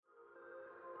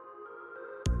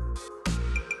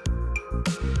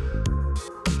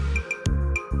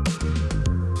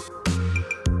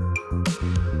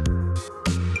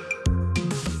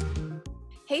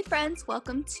Hey friends,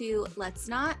 welcome to Let's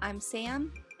Not. I'm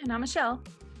Sam. And I'm Michelle.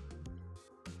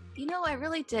 You know, I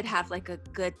really did have like a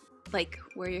good,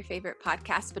 we're your favorite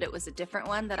podcast, but it was a different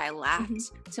one that I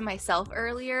laughed to myself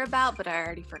earlier about, but I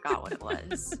already forgot what it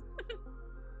was.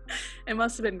 It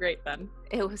must have been great then.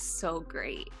 It was so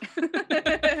great.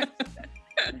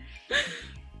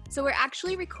 So we're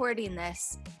actually recording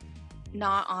this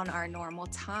not on our normal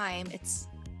time. It's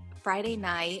Friday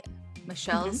night.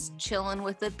 Michelle's chilling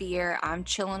with a beer. I'm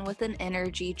chilling with an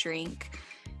energy drink.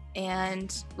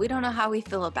 And we don't know how we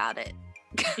feel about it.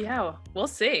 Yeah, we'll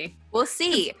see. We'll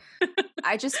see.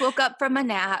 I just woke up from a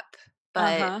nap,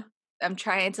 but I'm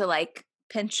trying to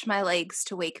pinch my legs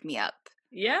to wake me up.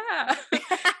 Yeah.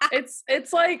 It's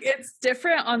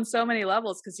different on so many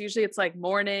levels because usually it's like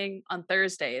morning on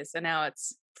Thursdays and now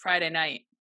it's Friday night.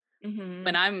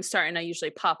 When I'm starting to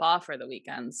usually pop off for the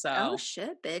weekend. So oh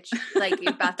shit, bitch. Like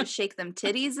you're about to shake them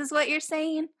titties is what you're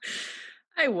saying?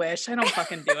 I wish. I don't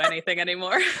fucking do anything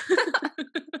anymore.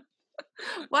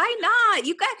 Why not?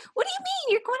 You guys, what do you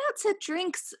mean? You're going out to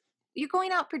drinks. You're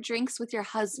going out for drinks with your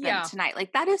husband tonight.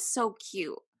 Like that is so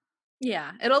cute.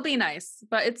 Yeah, it'll be nice.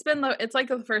 But it's like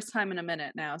the first time in a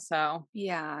minute now. So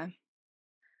yeah.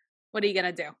 What are you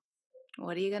going to do?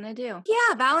 What are you going to do?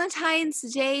 Yeah, Valentine's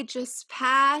Day just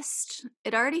passed.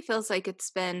 It already feels like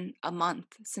it's been a month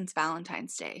since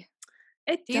Valentine's Day.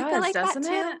 It do you does, feel like doesn't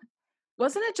that too? it?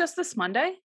 Wasn't it just this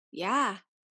Monday? Yeah.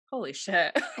 Holy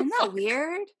shit. Isn't that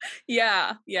weird?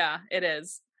 Yeah, it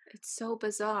is. It's so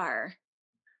bizarre.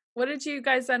 What did you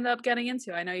guys end up getting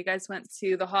into? I know you guys went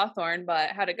to the Hawthorne,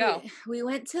 but how'd it go? We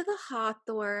went to the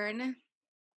Hawthorne.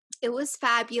 It was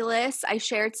fabulous. I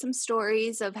shared some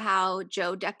stories of how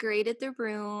Joe decorated the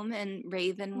room and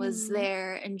Raven was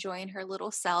there enjoying her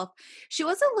little self. She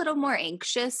was a little more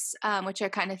anxious, which I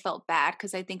kind of felt bad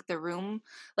because I think the room,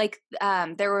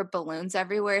 there were balloons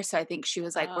everywhere. So I think she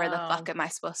was like, where the fuck am I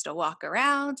supposed to walk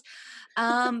around?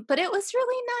 But it was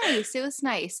really nice. It was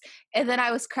nice. And then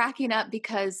I was cracking up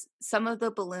because some of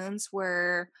the balloons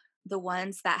were the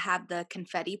ones that had the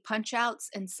confetti punch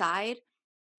outs inside.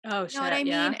 Oh, you know what I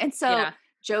mean? And so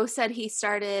Joe said he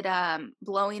started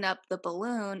blowing up the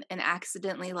balloon and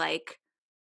accidentally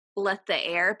let the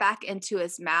air back into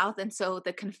his mouth, and so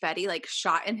the confetti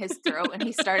shot in his throat and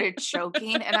he started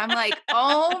choking. And I'm like,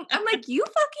 you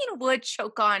fucking would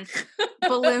choke on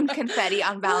balloon confetti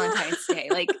on Valentine's Day.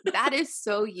 Like that is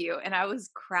so you. And I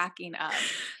was cracking up.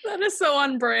 That is so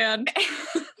on brand.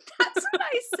 That's what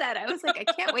I said. I was like, I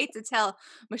can't wait to tell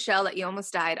Michelle that you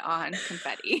almost died on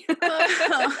confetti.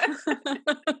 Oh,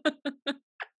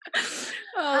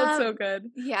 that's so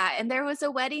good. Yeah, and there was a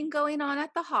wedding going on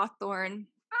at the Hawthorne.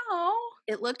 Oh.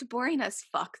 It looked boring as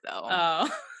fuck, though. Oh.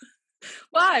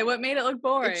 Why? What made it look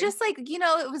boring? It's just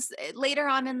it was later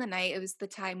on in the night. It was the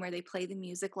time where they play the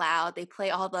music loud. They play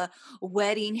all the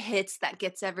wedding hits that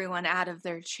gets everyone out of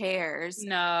their chairs.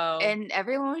 No. And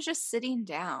everyone was just sitting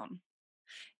down.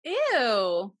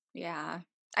 Ew. Yeah.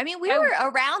 I mean, we were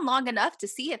around long enough to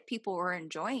see if people were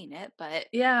enjoying it, but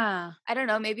yeah, I don't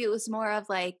know. Maybe it was more of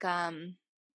the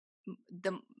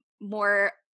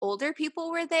more older people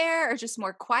were there or just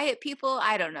more quiet people.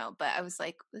 I don't know, but I was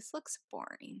like, this looks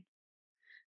boring.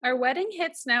 Are wedding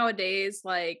hits nowadays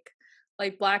like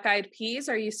Black Eyed Peas?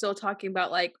 Or are you still talking about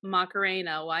like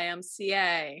Macarena,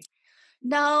 YMCA?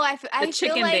 No, I the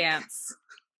chicken dance.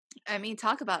 I mean,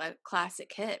 talk about a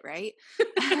classic hit, right?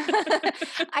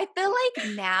 I feel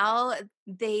like now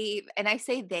and I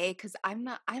say they because I'm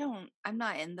not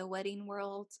in the wedding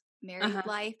world, married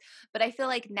life, but I feel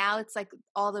like now it's like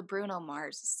all the Bruno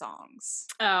Mars songs.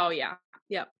 Oh yeah.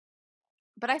 Yep.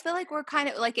 But I feel like we're kind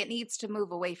of it needs to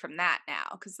move away from that now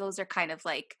because those are kind of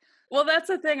well, that's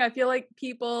the thing. I feel like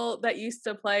people that used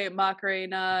to play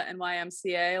Macarena and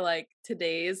YMCA, like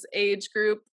today's age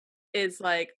group, is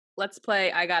like, let's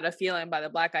play I Got a Feeling by the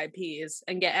Black Eyed Peas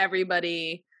and get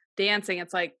everybody dancing.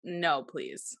 It's like, no,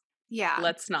 please. Yeah.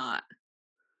 Let's not.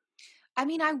 I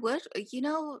mean, I would,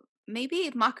 maybe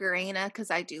Macarena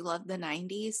because I do love the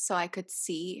 90s, so I could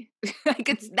see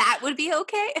that would be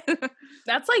okay.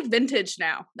 That's like vintage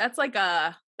now. That's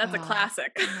a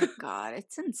classic. Oh my God,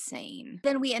 it's insane.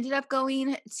 Then we ended up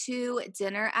going to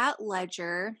dinner at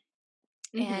Ledger.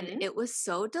 And it was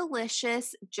so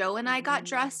delicious. Joe and I got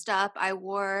dressed up. I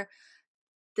wore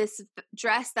this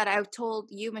dress that I told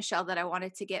you, Michelle, that I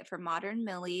wanted to get for Modern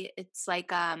Millie. It's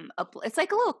like it's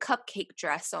like a little cupcake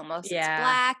dress almost. Yeah. It's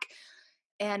black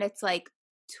and it's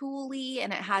tulle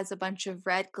and it has a bunch of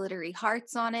red glittery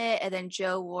hearts on it. And then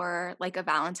Joe wore a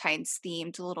Valentine's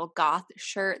themed little goth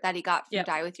shirt that he got from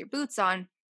Die With Your Boots On.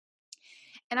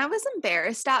 And I was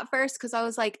embarrassed at first because I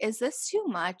was like, is this too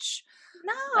much?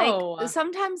 No.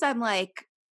 Sometimes I'm like,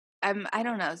 I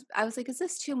don't know. I was like, is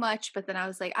this too much? But then I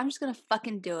was like, I'm just gonna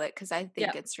fucking do it because I think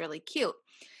Yep. it's really cute.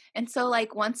 And so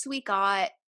like once we got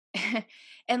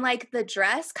and like the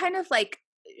dress kind of like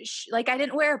like I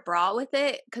didn't wear a bra with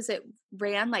it because it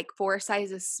ran like 4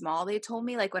 sizes small. They told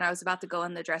me like when I was about to go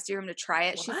in the dressing room to try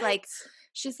it, What?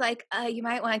 she's like, you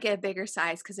might want to get a bigger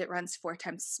size because it runs 4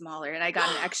 times smaller. And I got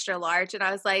an extra large, and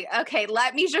I was like, okay,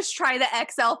 let me just try the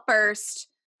XL first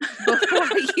before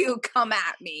you come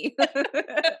at me.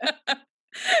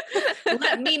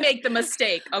 Let me make the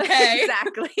mistake, okay?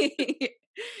 Exactly.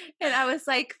 And I was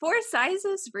like, 4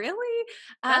 sizes, really?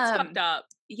 That's fucked up.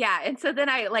 Yeah. And so then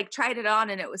I like tried it on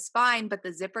and it was fine, but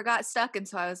the zipper got stuck. And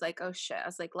so I was like, oh shit. I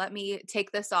was like, let me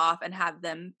take this off and have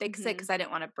them fix it Mhm. because I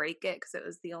didn't want to break it because it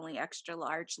was the only extra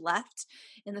large left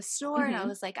in the store. And I Mhm.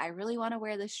 was like, I really want to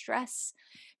wear this dress.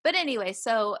 But anyway,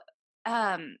 so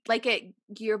like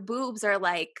your boobs are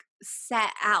like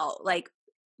set out like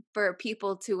for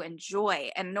people to enjoy.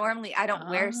 And normally I don't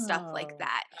wear stuff like Oh.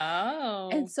 that.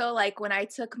 And Oh. so like when I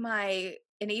took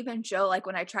and even Joe, like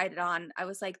when I tried it on, I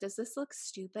was like, does this look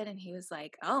stupid? And he was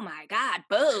like, oh my God,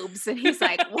 boobs. And he's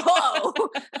like, whoa,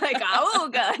 like, oh,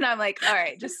 God. And I'm like, all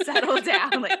right, just settle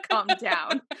down, like, calm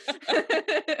down.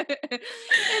 And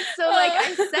so like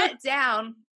I sat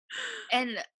down,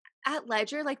 and at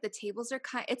Ledger, like the tables are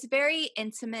it's very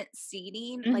intimate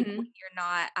seating, like when Mhm. you're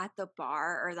not at the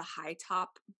bar or the high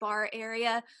top bar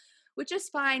area, which is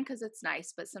fine because it's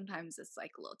nice, but sometimes it's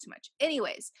like a little too much.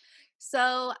 Anyways,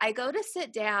 so I go to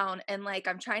sit down, and like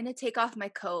I'm trying to take off my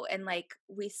coat, and like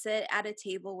we sit at a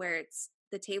table where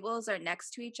the tables are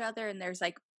next to each other, and there's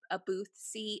like a booth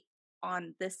seat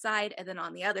on this side, and then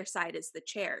on the other side is the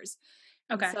chairs.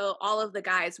 And Okay. so all of the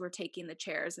guys were taking the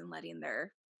chairs and letting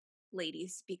their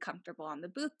ladies be comfortable on the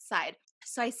booth side.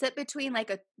 So I sit between like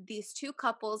these two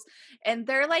couples, and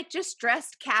they're like just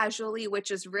dressed casually, which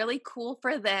is really cool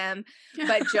for them.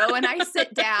 But Joe and I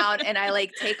sit down, and I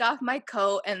like take off my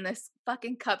coat, and this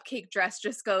fucking cupcake dress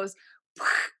just goes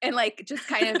and like just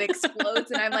kind of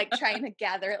explodes, and I'm like trying to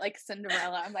gather it like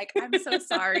Cinderella. I'm like, I'm so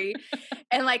sorry.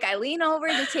 And like I lean over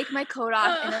to take my coat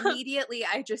off, and immediately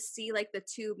I just see like the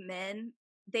two men,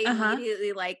 they Uh-huh.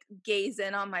 immediately like gaze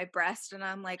in on my breast, and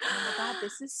I'm like, oh my God,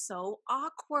 this is so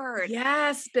awkward.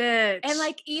 Yes, And bitch.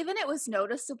 like even it was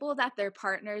noticeable that their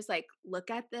partners like look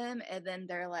at them, and then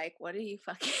they're like, what are you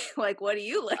fucking like, what are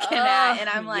you looking at? Oh, And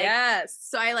I'm like, yes.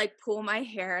 so I like pull my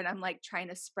hair, and I'm like trying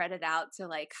to spread it out to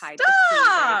like hide the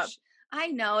Stop. cleavage. I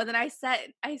know. And then I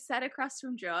sat across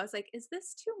from Joe. I was like, is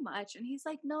this too much? And he's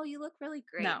like, no, you look really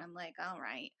great. No. And I'm like, all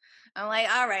right. I'm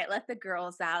like, all right, let the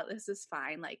girls out. This is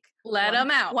fine. Like Let them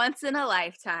out. once in a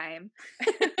lifetime.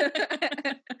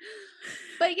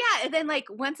 But yeah, and then like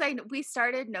once we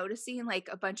started noticing like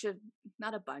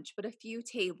not a bunch, but a few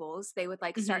tables, they would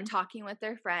like start Mhm. talking with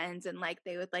their friends, and like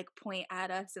they would like point at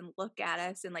us and look at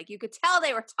us, and like you could tell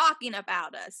they were talking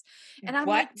about us. And I'm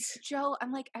like, What? Joe,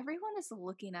 I'm like, everyone is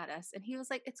looking at us. And he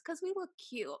was like, it's because we look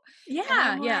cute. And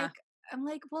Yeah, yeah. I'm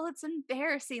like, well, it's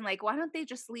embarrassing. Like, why don't they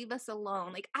just leave us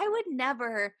alone? Like, I would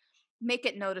never make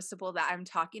it noticeable that I'm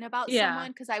talking about Yeah.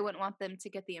 someone because I wouldn't want them to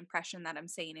get the impression that I'm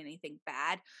saying anything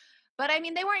bad. But I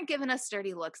mean, they weren't giving us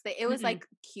dirty looks. It was Mm-mm. like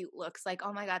cute looks. Like,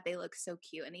 oh my God, they look so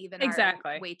cute. And even our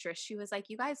Exactly. waitress, she was like,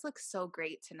 you guys look so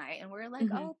great tonight. And we're like,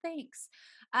 Mhm. oh, thanks.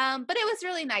 But it was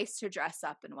really nice to dress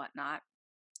up and whatnot.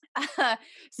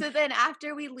 So then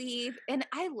after we leave, and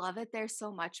I love it there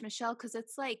so much, Michelle, because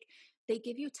it's like they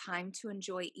give you time to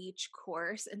enjoy each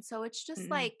course. And so it's just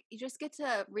Mm. like you just get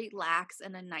to relax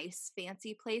in a nice,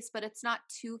 fancy place, but it's not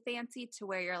too fancy to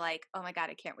where you're like, oh my God,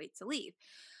 I can't wait to leave.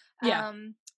 Yeah.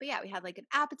 But yeah, we had like an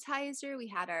appetizer, we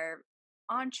had our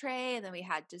entree, and then we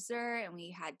had dessert, and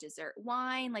we had dessert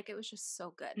wine. Like it was just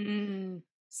so good. Mm.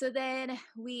 So then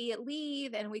we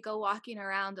leave, and we go walking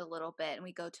around a little bit, and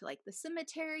we go to like the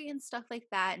cemetery and stuff like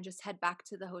that, and just head back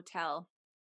to the hotel.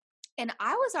 And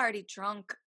I was already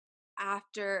drunk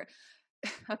after.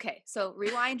 Okay, so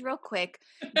rewind real quick.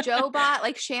 Joe bought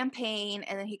like champagne,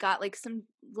 and then he got like some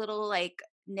little like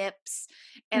nips.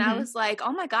 And I Mhm. was like,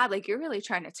 oh my God, like you're really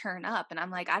trying to turn up. And I'm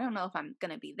like, I don't know if I'm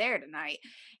going to be there tonight.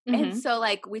 And Mhm. so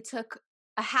like we took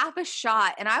a half a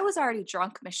shot, and I was already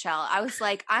drunk, Michelle. I was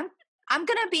like, I'm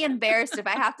gonna be embarrassed if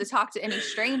I have to talk to any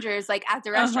strangers like at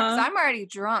the restaurant because Uh-huh. I'm already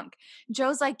drunk.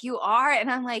 Joe's like, you are? And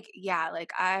I'm like, yeah,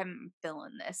 like I'm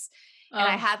feeling this. And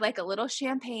I Oh, had like a little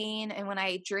champagne, and when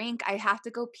I drink, I have to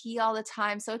go pee all the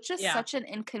time. So it's just yeah. such an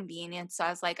inconvenience. So I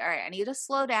was like, all right, I need to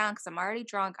slow down because I'm already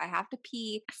drunk. I have to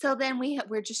pee. So then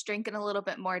we're just drinking a little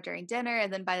bit more during dinner.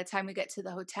 And then by the time we get to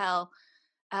the hotel,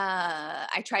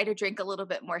 I try to drink a little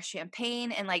bit more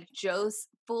champagne, and like Joe's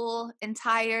full and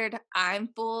tired, I'm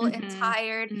full and Mhm.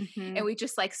 tired, and Mhm. we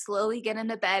just like slowly get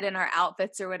into bed in our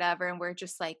outfits or whatever, and we're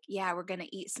just like, yeah, we're gonna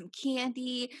eat some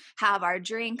candy, have our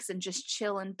drinks, and just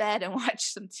chill in bed and watch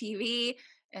some TV.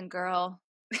 And girl,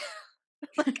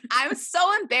 like I'm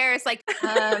so embarrassed. Like,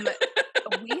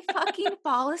 we fucking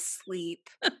fall asleep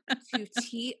to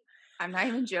T. I'm not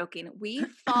even joking. We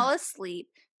fall asleep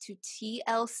to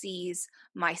TLC's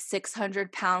My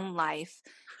 600-Pound Life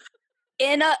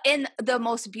in the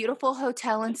most beautiful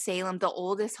hotel in Salem, the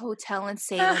oldest hotel in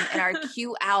Salem, in our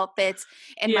cute outfits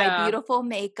and my Yeah. beautiful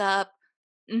makeup.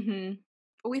 Mhm.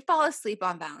 We fall asleep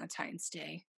on Valentine's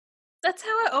Day. That's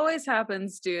how it always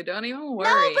happens, dude. Don't even No, but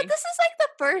worry. this is like the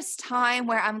first time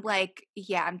where I'm like,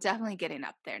 yeah, I'm definitely getting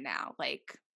up there now.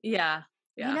 Like, Yeah.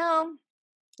 you Yeah. know,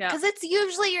 Yeah. because it's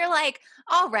usually you're like,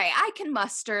 all right, I can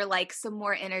muster like some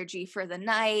more energy for the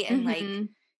night and like, Mhm.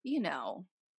 you know.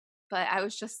 But I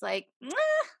was just like, I'm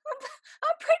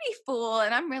pretty full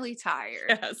and I'm really tired.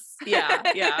 Yes. Yeah.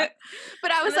 Yeah.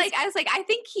 But I And was like, I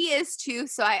think he is too.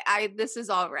 So I this is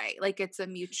all right. Like it's a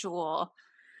mutual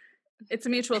it's a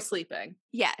mutual sleeping.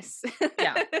 yes.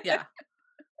 Yeah. Yeah.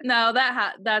 No,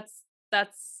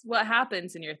 that's what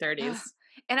happens in your 30s.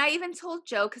 And I even told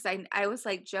Joe because I was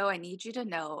like, Joe, I need you to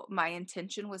know my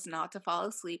intention was not to fall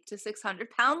asleep to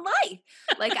 600-pound life.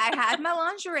 Like I had my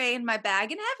lingerie in my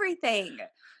bag and everything.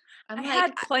 I I'm like,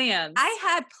 had plans. I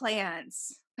had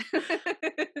plans.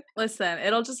 Listen,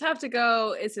 it'll just have to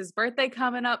go. Is his birthday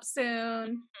coming up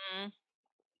soon? Mhm.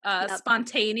 A Yep.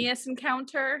 spontaneous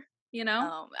encounter, you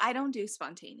know? I don't do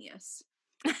spontaneous.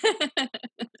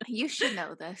 You should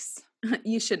know this.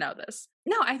 You should know this.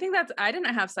 No, I think I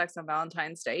didn't have sex on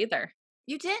Valentine's Day either.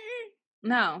 You didn't?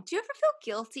 No. Do you ever feel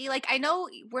guilty? Like, I know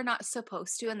we're not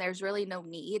supposed to, and there's really no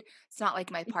need. It's not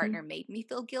like my Mhm. partner made me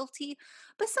feel guilty.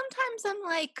 But sometimes I'm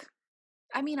like,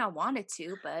 I mean, I wanted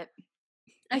to, but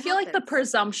I it feel like the happens.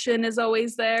 presumption is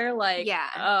always there, like, Yeah.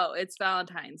 oh, it's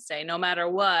Valentine's Day. No matter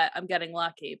what, I'm getting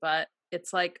lucky. But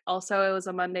it's like also it was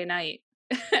a Monday night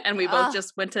and we both Oh,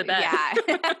 just went to bed.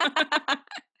 yeah.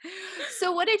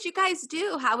 So, what did you guys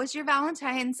do? How was your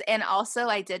Valentine's? And also,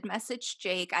 I did message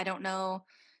Jake. I don't know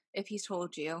if he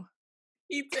told you.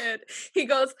 He did. He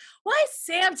goes, "Why is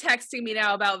Sam texting me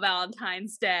now about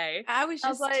Valentine's Day?" I was I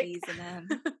was just like, teasing him.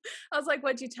 I was like,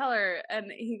 "What'd you tell her?"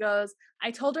 And he goes,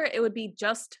 "I told her it would be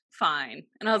just fine."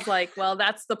 And I was like, "Well,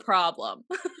 that's the problem."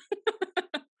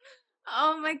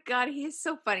 Oh my god, he's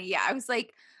so funny. Yeah, I was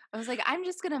like, I'm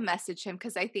just gonna message him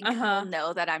because I think he'll Uh-huh.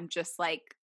 know that I'm just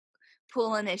like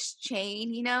pulling his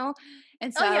chain, you know?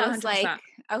 And so Oh I yeah, was like, 100%.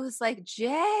 I was like,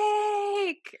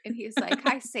 Jake. And he was like,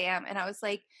 Hi Sam. And I was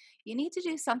like, you need to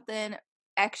do something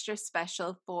extra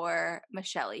special for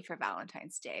Michelle for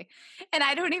Valentine's Day. And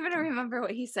I don't even remember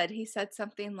what he said. He said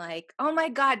something like, oh my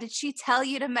God, did she tell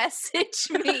you to message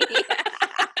me?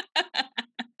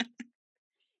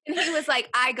 And he was like,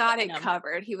 I got it Damn.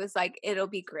 covered. He was like, it'll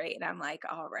be great. And I'm like,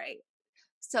 all right.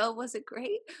 So was it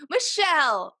great?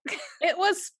 Michelle. It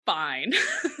was fine.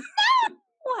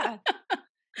 What?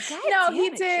 God No, he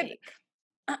damn it, did.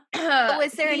 Jake. But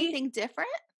was there He anything different?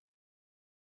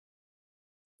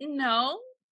 no,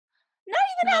 Not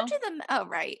even no, after the oh,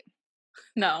 right.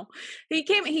 no. He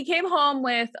came home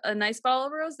with a nice bottle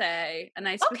of rosé, a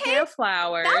nice Okay, bouquet of that's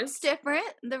flowers, different.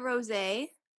 The rosé.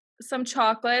 some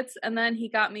chocolates, and then he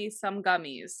got me some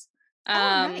gummies. Oh,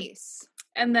 Um, nice.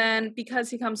 and then because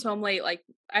he comes home late, like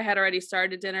I had already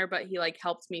started dinner, but he like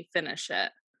helped me finish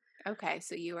it. Okay,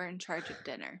 so you were in charge of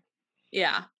dinner.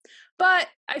 Yeah. But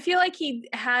I feel like he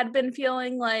had been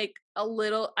feeling like a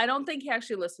little I don't think he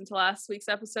actually listened to last week's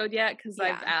episode yet because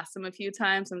I've Yeah. asked him a few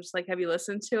times. I'm just like, have you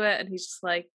listened to it? And he's just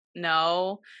like,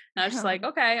 no. And I was just like,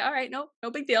 okay, all right, no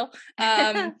big deal.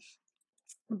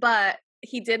 But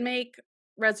he did make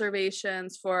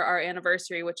reservations for our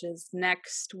anniversary, which is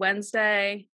next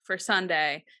Wednesday for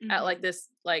Sunday at like Mhm. this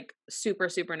like super,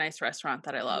 super nice restaurant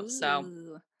that I love. So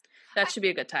Ooh. that I, should be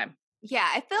a good time. yeah,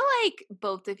 I feel like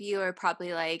both of you are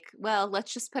probably like, well,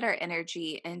 let's just put our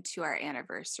energy into our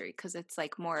anniversary because it's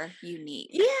like more unique.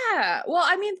 Yeah. Well,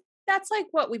 I mean, that's like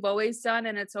what we've always done.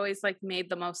 And it's always like made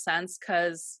the most sense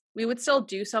because we would still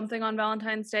do something on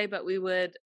Valentine's Day, but we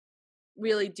would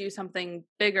really do something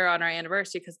bigger on our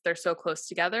anniversary because they're so close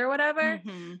together or whatever.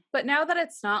 Hmm. But now that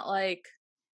it's not like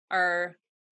our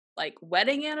like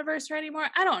wedding anniversary anymore,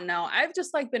 I don't know. I've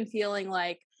just like been feeling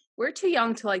like we're too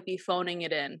young to like be phoning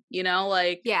it in, you know?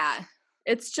 Like Yeah,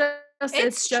 it's just, it's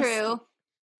it's just, true.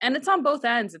 and it's on both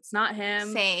ends. It's not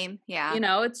him. Same. Yeah. You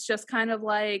know, it's just kind of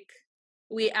like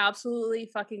we absolutely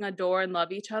fucking adore and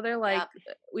love each other. Like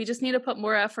Yep. we just need to put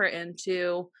more effort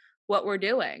into what we're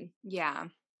doing. Yeah.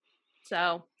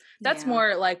 So that's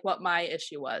more like what my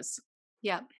issue was.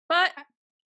 Yep. But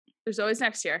there's always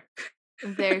next year.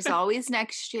 There's always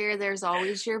next year. There's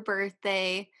always your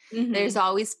birthday. Mm-hmm. There's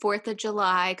always 4th of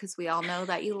July, because we all know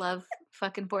that you love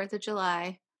fucking 4th of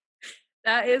July.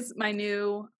 That is my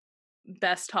new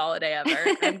best holiday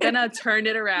ever. I'm gonna turn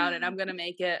it around and I'm gonna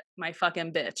make it my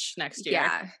fucking bitch next year.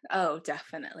 Yeah. Oh,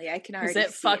 definitely. I can already see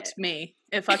it fucked me.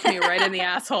 It fucked me right in the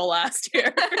asshole last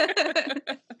year.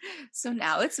 So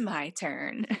now it's my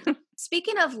turn.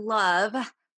 Speaking of love,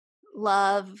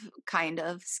 kind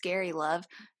of scary love.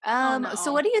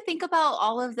 So what do you think about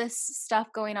all of this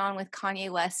stuff going on with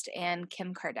Kanye West and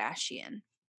Kim Kardashian?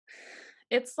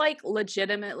 It's like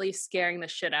legitimately scaring the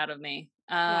shit out of me.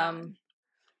 Yeah.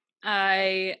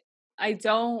 I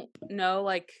don't know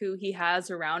like who he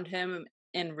has around him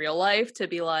in real life to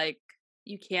be like,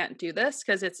 you can't do this,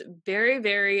 because it's very,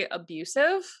 very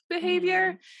abusive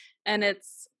behavior. And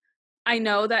I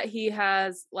know that he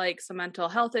has like some mental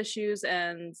health issues,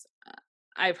 and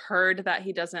I've heard that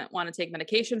he doesn't want to take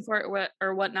medication for it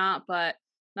or whatnot, but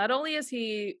not only is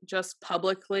he just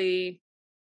publicly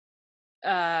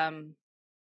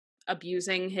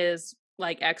abusing his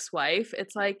like ex-wife,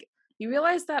 it's like you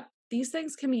realize that these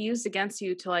things can be used against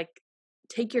you to like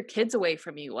take your kids away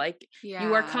from you. Like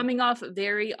you are coming off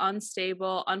very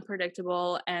unstable,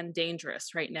 unpredictable, and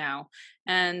dangerous right now.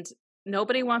 And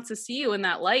nobody wants to see you in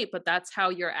that light, but that's how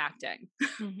you're acting.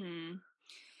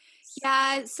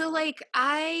 Yeah, so like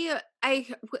I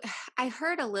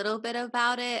heard a little bit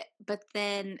about it, but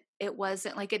then it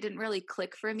wasn't like, it didn't really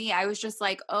click for me. I was just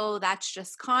like, oh, that's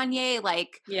just Kanye,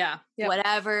 like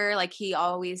whatever, like he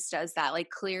always does that. Like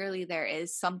clearly there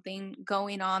is something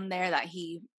going on there that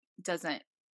he doesn't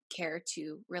care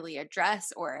to really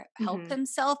address or help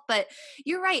himself. But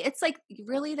you're right, it's like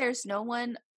really there's no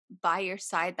one by your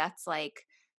side that's like,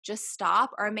 just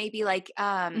stop. Or maybe like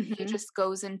he just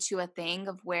goes into a thing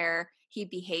of where he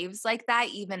behaves like that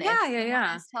even if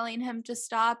someone is telling him to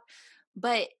stop.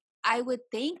 But I would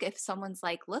think if someone's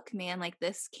like, look man, like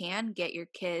this can get your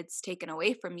kids taken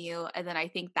away from you, and then I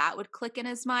think that would click in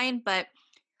his mind. But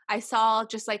I saw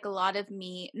just like a lot of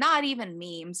not even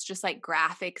memes, just like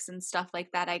graphics and stuff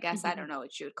like that, I guess. I don't know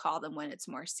what you would call them when it's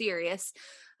more serious.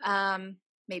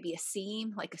 Maybe a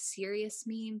scene, like a serious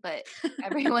meme, but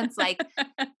everyone's like,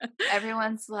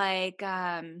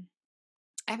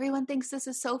 everyone thinks this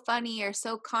is so funny or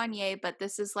so Kanye, but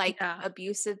this is like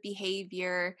abusive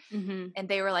behavior. And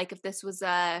they were like, if this was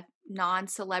a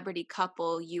non-celebrity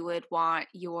couple, you would want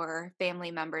your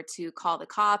family member to call the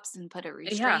cops and put a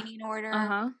restraining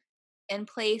order in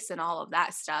place and all of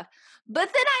that stuff.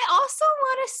 But then I also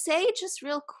want to say just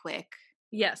real quick,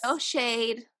 no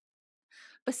shade,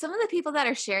 but some of the people that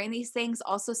are sharing these things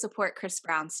also support Chris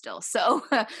Brown still. So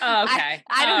I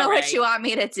don't know what you want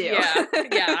me to do.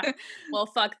 Yeah. Well,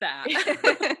 fuck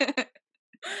that.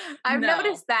 I've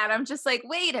noticed that. I'm just like,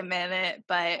 wait a minute,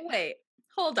 but wait,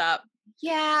 hold up.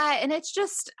 Yeah. And it's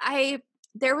just,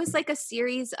 there was like a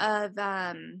series of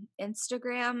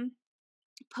Instagram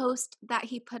posts that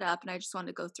he put up, and I just wanted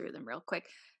to go through them real quick.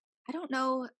 I don't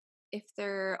know if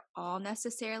they're all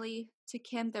necessarily to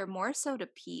Kim. They're more so to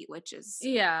Pete, which is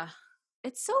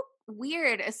it's so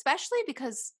weird, especially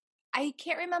because I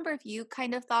can't remember if you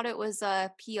kind of thought it was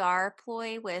a PR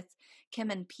ploy with Kim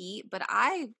and Pete, but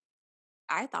I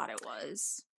thought it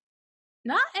was.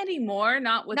 Not anymore,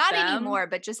 not anymore,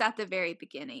 but just at the very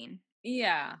beginning.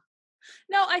 Yeah.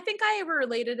 No, I think I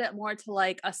related it more to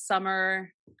like a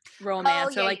summer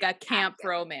romance or like a camp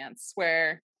romance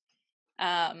where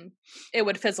it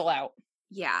would fizzle out.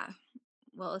 Yeah.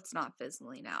 Well, it's not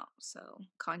fizzling out, so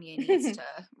Kanye needs to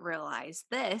realize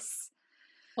this.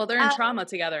 Well, they're in trauma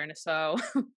together, so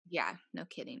yeah, no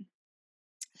kidding.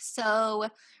 So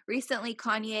recently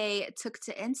Kanye took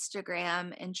to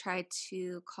Instagram and tried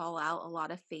to call out a lot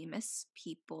of famous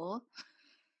people.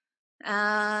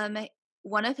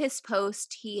 One of his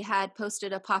posts, he had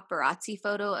posted a paparazzi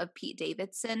photo of Pete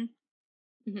Davidson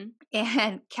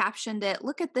and captioned it,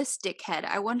 "Look at this dickhead.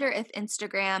 I wonder if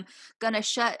Instagram gonna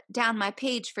shut down my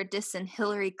page for dissing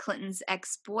Hillary Clinton's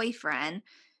ex-boyfriend."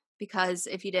 Because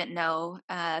if you didn't know,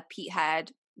 Pete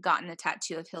had gotten a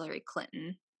tattoo of Hillary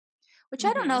Clinton, which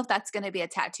I don't know if that's going to be a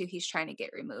tattoo he's trying to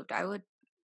get removed. I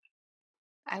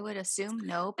would assume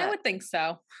no, but I would think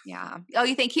so. Yeah. Oh,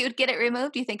 you think he would get it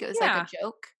removed? Do you think it was like a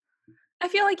joke? I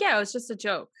feel like, it was just a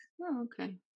joke. Oh,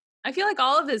 okay. I feel like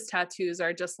all of his tattoos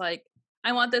are just like,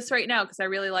 I want this right now because I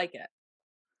really like it.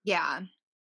 Yeah.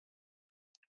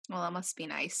 Well, it must be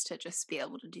nice to just be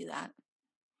able to do that.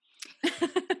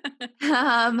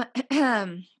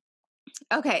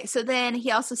 Okay, so then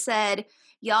he also said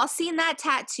Y'all seen that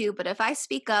tattoo, but if I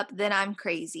speak up, then I'm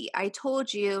crazy. I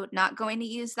told you, not going to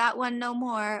use that one no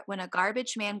more. When a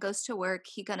garbage man goes to work,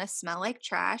 he gonna smell like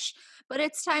trash, but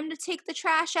it's time to take the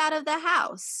trash out of the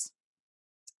house.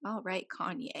 All right,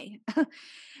 Kanye.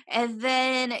 And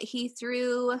then he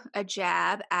threw a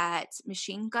jab at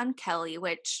Machine Gun Kelly,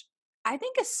 which I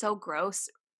think is so gross.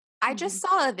 I just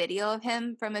saw a video of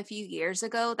him from a few years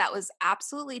ago that was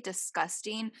absolutely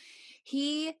disgusting.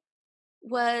 He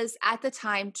was at the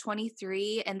time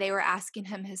 23 and they were asking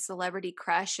him his celebrity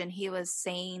crush and he was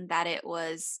saying that it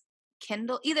was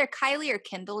Kendall, either Kylie or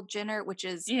Kendall Jenner, which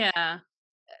is Yeah.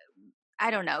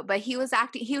 I don't know, but he was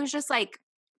just like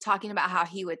talking about how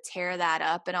he would tear that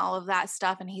up and all of that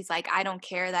stuff. And he's like, I don't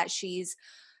care that she's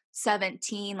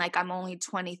 17, like I'm only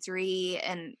 23.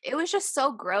 And it was just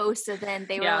so gross. And then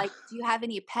they were Yeah. like, do you have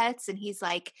any pets? And he's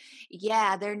like,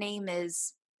 yeah, their name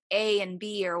is A and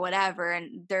B or whatever.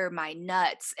 And they're my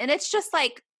nuts. And it's just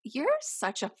like, you're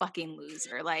such a fucking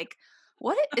loser. Like,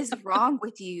 what is wrong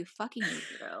with you, fucking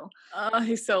weirdo? Oh,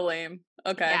 he's so lame.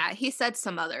 Okay. Yeah, he said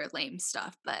some other lame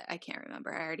stuff, but I can't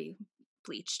remember. I already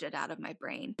bleached it out of my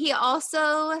brain. He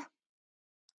also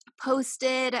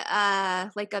posted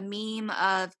like a meme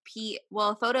of Pete,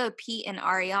 well, a photo of Pete and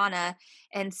Ariana,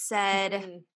 and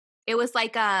said it was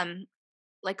like a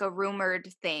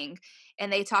rumored thing.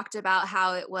 And they talked about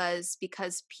how it was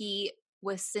because Pete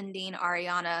was sending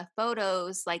Ariana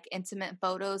photos, like intimate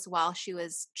photos, while she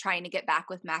was trying to get back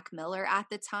with Mac Miller at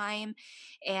the time.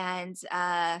 And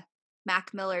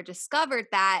Mac Miller discovered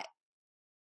that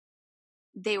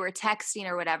they were texting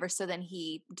or whatever. So then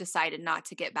he decided not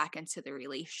to get back into the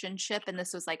relationship. And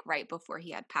this was like right before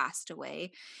he had passed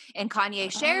away. And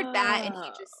Kanye shared that and he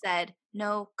just said,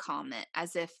 no comment,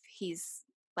 as if he's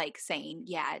like saying,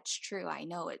 yeah, it's true. I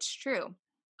know it's true.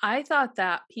 I thought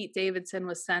that Pete Davidson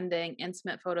was sending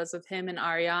intimate photos of him and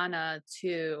Ariana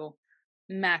to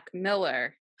Mac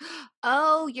Miller.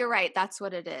 Oh, you're right. That's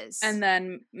what it is. And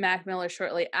then Mac Miller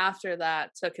shortly after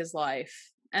that took his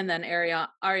life. And then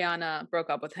Ariana broke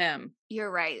up with him.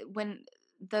 You're right. When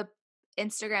the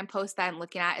Instagram post that I'm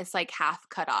looking at, it's like half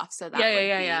cut off. So that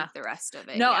yeah. The rest of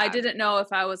it. No, yeah. I didn't know if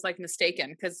I was like mistaken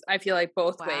because I feel like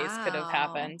both ways could have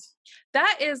happened.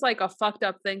 That is like a fucked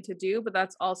up thing to do, but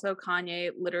that's also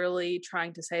Kanye literally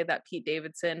trying to say that Pete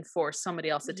Davidson forced somebody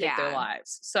else to take their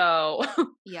lives. So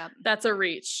yep, that's a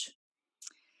reach.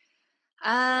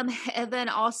 And then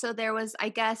also there was, I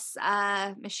guess,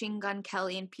 Machine Gun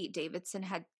Kelly and Pete Davidson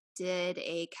did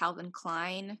a Calvin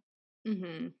Klein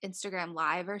Instagram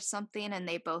live or something, and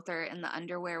they both are in the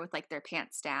underwear with like their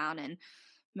pants down, and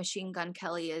Machine Gun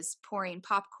Kelly is pouring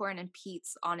popcorn and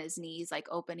Pete's on his knees, like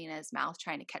opening his mouth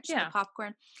trying to catch the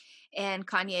popcorn. And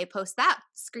Kanye posts that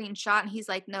screenshot and he's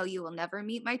like, no, you will never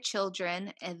meet my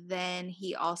children. And then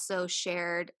he also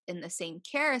shared in the same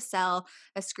carousel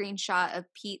a screenshot of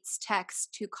Pete's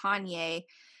text to Kanye.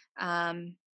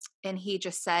 And he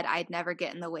just said, I'd never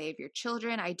get in the way of your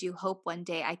children. I do hope one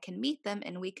day I can meet them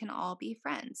and we can all be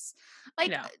friends.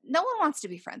 Like, no one wants to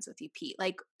be friends with you, Pete.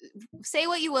 Like, say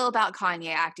what you will about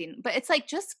Kanye acting, but it's like,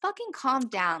 just fucking calm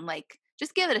down. Like,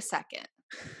 just give it a second.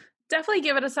 Definitely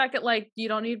give it a second. Like, you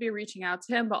don't need to be reaching out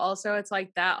to him, but also it's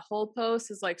like that whole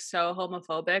post is like so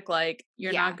homophobic. Like,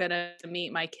 you're not going to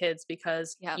meet my kids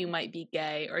because you might be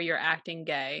gay or you're acting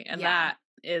gay. And that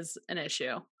is an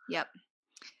issue. Yep.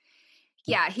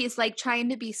 Yeah, he's like trying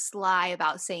to be sly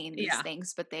about saying these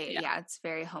things, but it's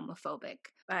very homophobic.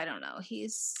 I don't know.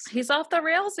 He's off the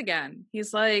rails again.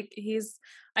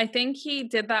 I think he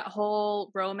did that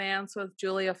whole romance with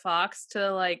Julia Fox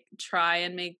to like try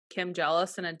and make Kim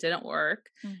jealous and it didn't work.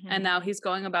 And now he's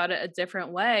going about it a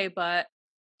different way. But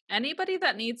anybody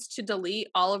that needs to delete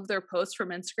all of their posts from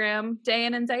Instagram day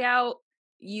in and day out,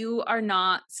 you are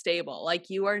not stable. Like,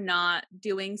 you are not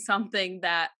doing something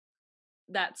that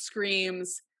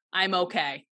screams, I'm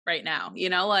okay right now, you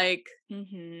know, like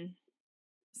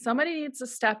somebody needs to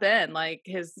step in. Like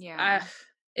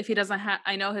if he doesn't have,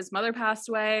 I know his mother passed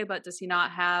away, but does he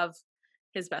not have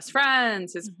his best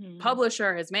friends, his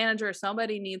publisher, his manager?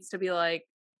 Somebody needs to be like,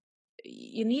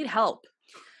 you need help.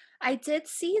 I did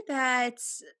see that.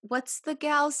 What's the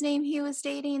gal's name he was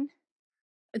dating?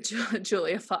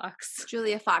 Julia Fox.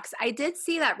 Julia Fox. I did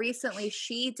see that recently.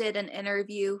 She did an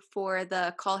interview for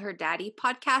the Call Her Daddy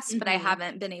podcast, but I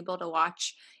haven't been able to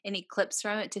watch any clips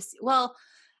from it to see. Well,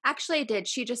 actually I did.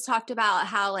 She just talked about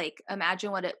how, like,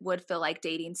 imagine what it would feel like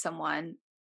dating someone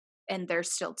and they're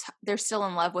still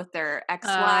in love with their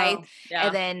ex-wife.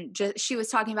 And then she was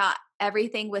talking about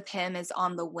everything with him is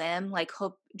on the whim. Like,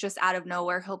 he'll just out of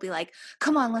nowhere, he'll be like,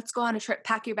 come on, let's go on a trip,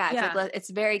 pack your bags. Like, it's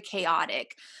very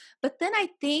chaotic. But then I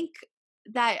think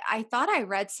that I thought I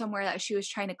read somewhere that she was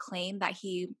trying to claim that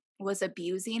he was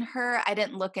abusing her. I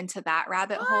didn't look into that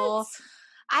rabbit hole. What?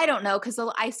 I don't know, because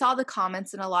I saw the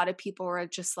comments and a lot of people were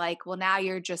just like, well, now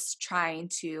you're just trying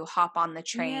to hop on the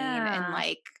train. And Yeah.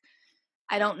 like,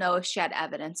 I don't know if she had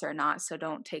evidence or not, so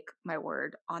don't take my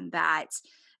word on that.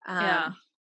 Yeah.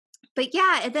 But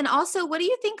yeah, and then also, what do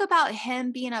you think about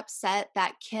him being upset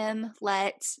that Kim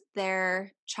let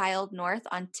their child North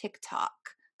on TikTok?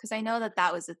 Because I know that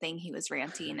that was the thing he was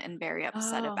ranting and very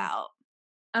upset Oh, about.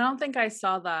 I don't think I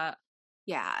saw that.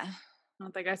 Yeah. I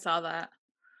don't think I saw that.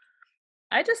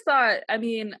 I just thought, I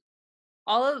mean,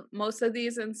 most of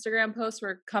these Instagram posts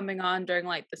were coming on during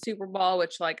like the Super Bowl,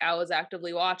 which like I was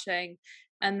actively watching.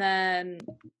 And then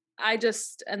I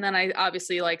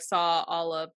obviously like saw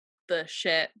all of the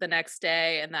shit the next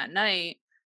day and that night.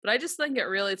 But I just think it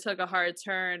really took a hard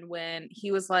turn when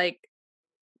he was like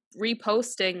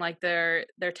reposting like their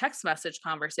text message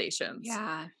conversations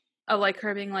Yeah. of like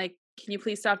her being like, can you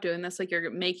please stop doing this? Like, you're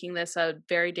making this a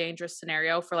very dangerous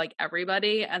scenario for like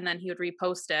everybody. And then he would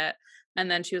repost it.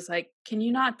 And then she was like, can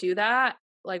you not do that?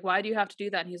 Like, why do you have to do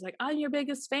that? And he's like, I'm your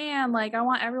biggest fan. Like, I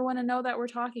want everyone to know that we're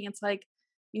talking. It's like,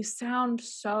 you sound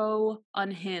so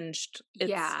unhinged.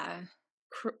 Yeah.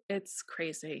 It's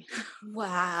crazy.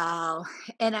 Wow.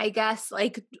 And I guess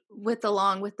like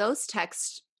along with those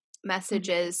text Mhm.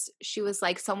 messages, she was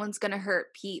like, someone's gonna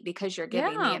hurt Pete because you're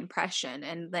giving the Yeah. impression.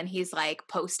 And then he's like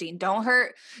posting, don't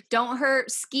hurt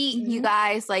Skeet, you Hmm.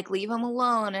 guys, like leave him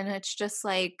alone. And it's just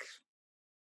like,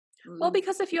 Well,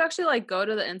 because if you actually like go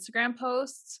to the Instagram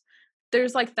posts,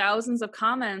 there's like thousands of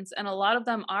comments, and a lot of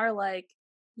them are like,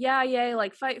 yeah, yay,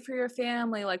 like fight for your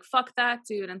family, like fuck that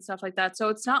dude, and stuff like that. So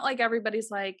it's not like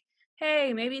everybody's like,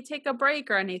 hey, maybe take a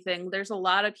break or anything. There's a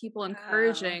lot of people wow.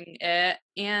 encouraging it,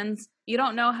 and you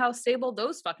don't know how stable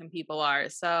those fucking people are.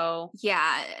 So,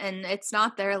 Yeah, and it's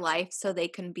not their life, so they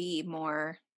can be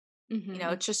more, hmm,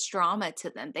 it's just drama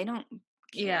to them. They don't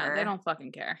yeah, they care. don't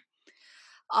fucking care.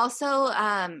 Also,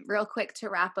 real quick to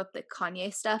wrap up the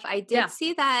Kanye stuff, I did Yeah.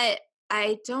 see that.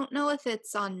 I don't know if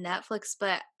it's on Netflix,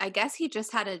 but I guess he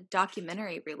just had a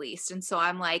documentary released. And so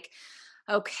I'm like,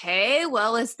 okay,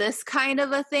 well, is this kind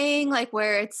of a thing? Like,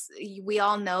 where we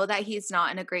all know that he's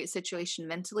not in a great situation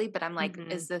mentally, but I'm like,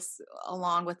 Hmm. is this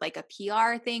along with like a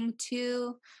PR thing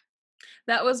too?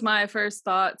 That was my first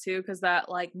thought too, because that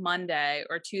like Monday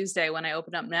or Tuesday when I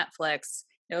opened up Netflix,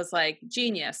 it was like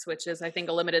Genius, which is I think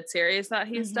a limited series that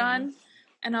he's Mm-hmm. done.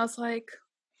 And I was like,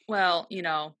 well,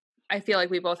 I feel like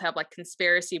we both have like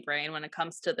conspiracy brain when it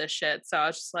comes to this shit. So I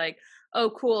was just like, oh,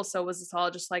 cool. So was this all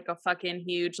just like a fucking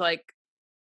huge like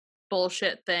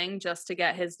bullshit thing just to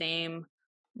get his name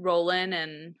rolling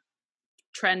and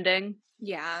trending?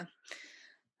 Yeah.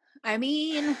 I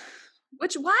mean,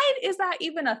 Which, why is that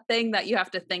even a thing that you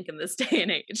have to think in this day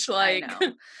and age? I Like, know.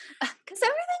 Because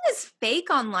everything is fake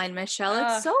online, Michelle.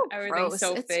 It's so everything's gross.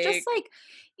 so It's just fake. like,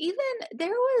 even there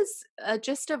was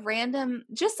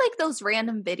just like those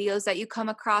random videos that you come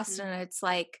across, Mhm. and it's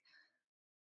like,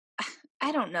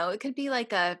 I don't know. It could be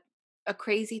like a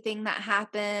crazy thing that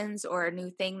happens, or a new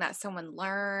thing that someone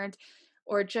learned,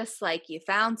 or just like you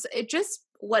found it, just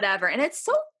whatever. And it's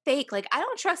so fake. Like, I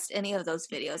don't trust any of those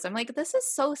videos. I'm like, this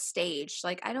is so staged.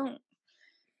 Like, I don't.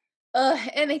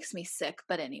 It makes me sick.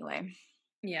 But anyway.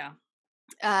 Yeah,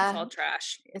 it's Uh, all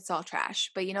trash. it's all trash.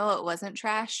 But you know what wasn't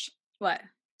trash? What?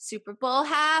 Super Bowl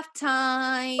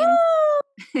halftime.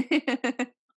 Woo!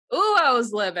 Ooh, I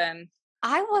was living.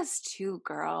 I was too,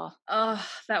 girl. Oh,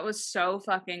 that was so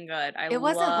fucking good. I It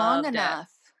wasn't long loved it.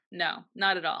 enough. No,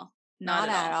 not at all. Not Not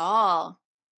at at all. all.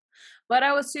 But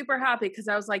I was super happy because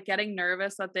I was like getting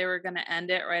nervous that they were going to end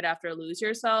it right after Lose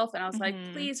Yourself. And I was like,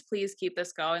 Hmm. please, please keep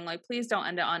this going. Like, please don't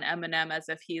end it on Eminem as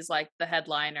if he's like the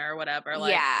headliner or whatever.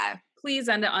 Like, Yeah. please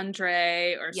end it on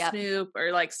Dre or Yep. Snoop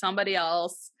or like somebody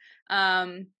else.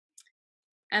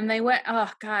 And they went,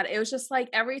 oh God, it was just like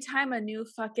every time a new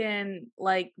fucking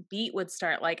like beat would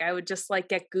start, like I would just like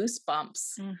get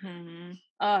goosebumps. Hmm.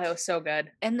 Oh, it was so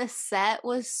good. And the set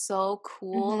was so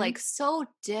cool, Hmm. like so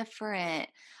different.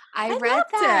 I I read loved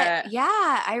that, it.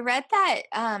 yeah, I read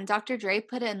that Dr. Dre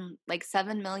put in like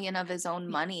 7 million of his own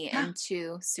money Yeah.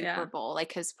 into Super Yeah. Bowl,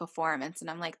 like his performance. And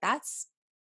I'm like, that's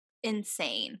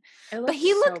insane. It But looked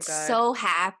he so looked good. so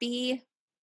happy.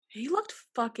 He looked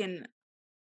fucking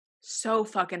so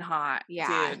fucking hot,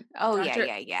 Yeah. dude. Oh, yeah, Doctor,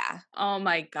 yeah, yeah. oh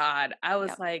my God. I was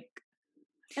Yep. like,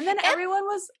 and then And everyone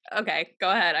was, okay,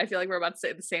 go ahead. I feel like we're about to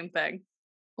say the same thing.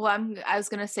 well, I was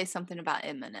gonna say something about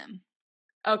Eminem.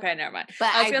 Okay, never mind. But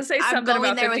I was gonna say I'm something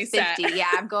going about there 50 with Cent. 50. Yeah,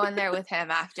 I'm going there with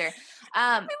him after.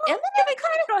 Give me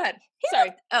credit. Go ahead.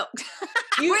 Sorry. Oh,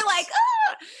 You we're like,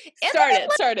 oh, start Eminem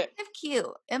it. Start it. looked kind of cute.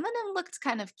 Eminem looked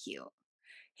kind of cute.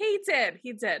 He did.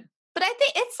 He did. But I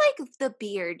think it's like the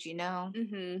beard, you know?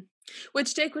 Mm-hmm.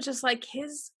 Which Jake was just like,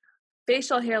 his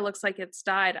facial hair looks like it's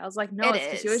dyed. I was like, no, It it's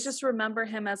because you always is. just remember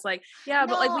him as like, yeah,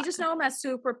 but like No, we just know him as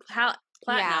super platinum.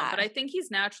 yeah, But I think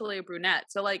he's naturally a brunette.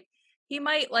 So like he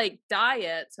might like dye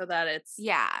it so that it's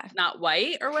yeah, not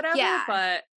white or whatever, yeah.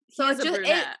 but he So is it a just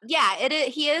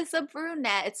brunette. he is a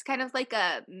brunette. It's kind of like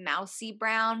a mousy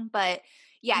brown, but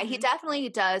yeah, he Hmm. definitely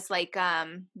does like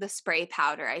the spray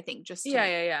powder, I think, just to Yeah,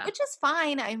 make, yeah, yeah. which is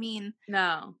fine. I mean,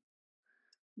 No.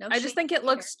 no I just shade think it here.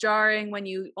 looks jarring when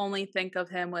you only think of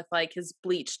him with like his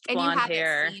bleached And you blonde haven't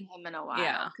hair. seen him in a while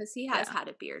Yeah. because he has Yeah. had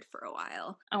a beard for a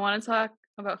while. I want to talk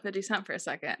about 50 Cent for a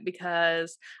second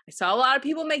because I saw a lot of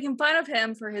people making fun of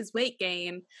him for his weight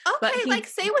gain, but Okay, like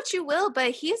say what you will, but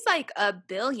he's like a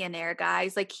billionaire,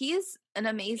 guys. Like he's an he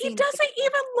amazing doesn't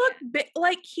even look businessman. big.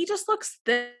 Like he just looks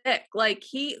thick. Like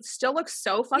he still looks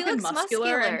so He fucking looks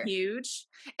muscular and muscular. huge.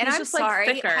 And He's I'm just like sorry,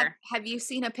 thicker. have you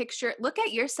seen a picture? Look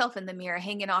at yourself in the mirror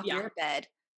hanging off Yeah. your bed.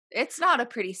 It's not a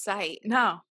pretty sight.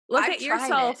 No. Look I've at tried it.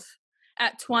 yourself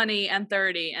at 20 and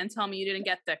 30 and tell me you didn't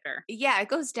get thicker. Yeah, it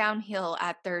goes downhill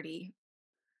at 30.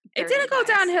 It 30, didn't go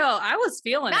guys. downhill. I was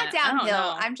feeling Not it. I don't downhill.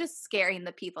 know. I'm just scaring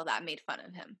the people that made fun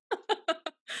of him.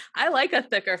 I like a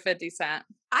thicker 50 Cent.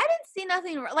 I didn't see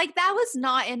nothing like that was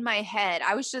not in my head.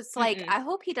 I was just like, Mm-mm. I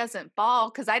hope he doesn't fall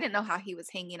because I didn't know how he was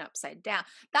hanging upside down.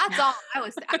 That's all I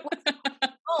was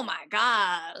oh my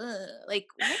God. Ugh. Like,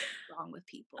 what is wrong with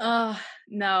people? Oh,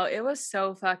 no, it was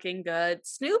so fucking good.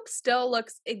 Snoop still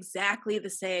looks exactly the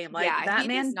same. Like Yeah, that he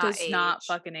does man not does not age.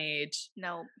 fucking age.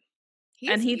 No,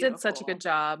 And he's he did such a good beautiful.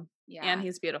 job. And Yeah.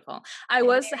 he's beautiful. I And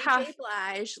was Mary half J.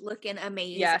 Blige looking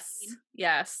amazing. yes,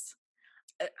 yes.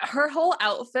 Her whole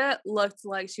outfit looked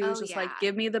like she was Oh, just like, yeah.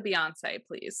 give me the Beyonce,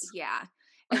 please. Yeah.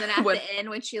 And then at When the end,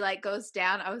 when she like goes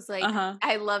down, I was like, uh-huh.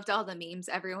 I loved all the memes.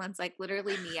 Everyone's like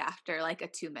literally me after like a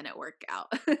 2-minute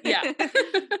workout. Yeah.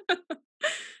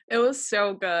 It was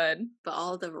so good. But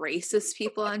all the racist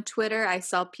people on Twitter, I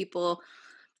saw people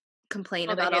complain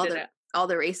Oh, they about hated it. all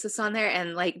the racists on there,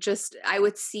 and like just I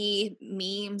would see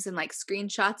memes and like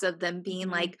screenshots of them being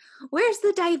Mhm. like, where's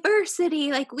the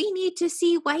diversity? Like we need to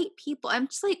see white people. I'm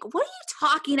just like, what are you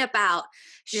talking about?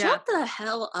 Shut the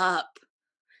hell up.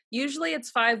 Usually it's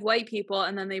 5 white people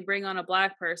and then they bring on a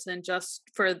black person just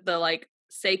for the like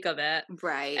sake of it.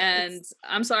 Right. And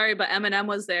I'm sorry, but Eminem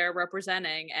was there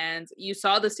representing, and you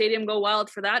saw the stadium go wild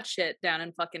for that shit down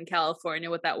in fucking California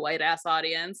with that white ass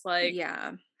audience. Like,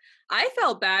 yeah. I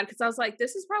felt bad because I was like,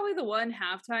 this is probably the one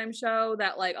halftime show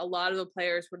that like a lot of the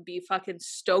players would be fucking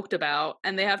stoked about,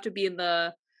 and they have to be in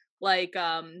the like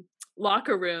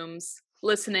locker rooms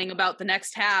listening about the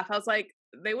next half. I was like,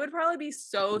 they would probably be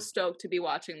so stoked to be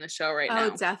watching the show right now.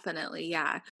 Oh, definitely.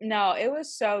 Yeah. No, it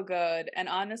was so good. And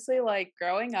honestly, like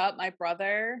growing up, my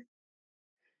brother,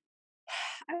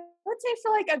 I would say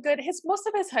for like a good most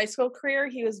of his high school career,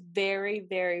 he was very,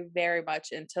 very, very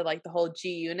much into like the whole G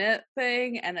Unit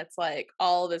thing. And it's like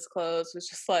all of his clothes was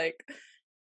just like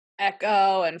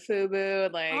Echo and Fubu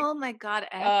and like Oh my God,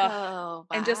 Echo.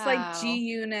 and just like Wow. G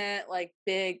Unit, like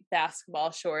big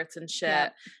basketball shorts and shit.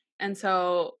 Yep. And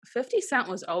so 50 Cent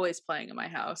was always playing in my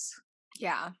house.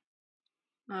 Yeah.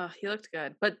 Oh, he looked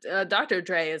good. But Dr.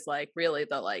 Dre is like really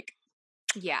the like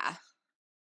Yeah.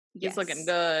 he's looking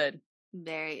good.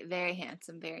 Very, very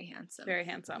handsome. Very handsome. Very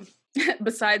handsome.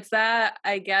 Besides that,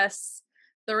 I guess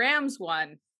the Rams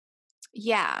won.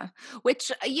 Yeah.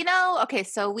 Which, okay,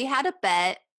 so we had a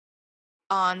bet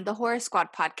on the Horror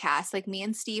Squad podcast. Like me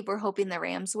and Steve were hoping the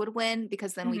Rams would win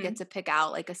because then we get to pick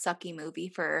out like a sucky movie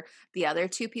for the other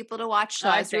two people to watch. So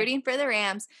I was rooting for the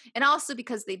Rams, and also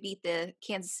because they beat the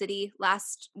Kansas City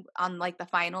on like the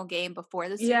final game before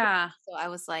the Super Bowl. So I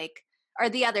was like, or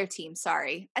the other team,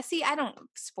 sorry. I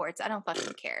don't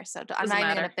fucking care. So I'm not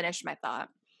even going to finish my thought.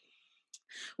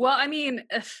 Well, I mean,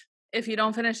 if you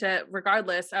don't finish it,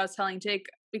 regardless, I was telling Jake,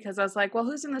 because I was like, well,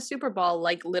 who's in the Super Bowl?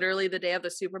 Like literally the day of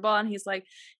the Super Bowl. And he's like,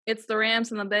 it's the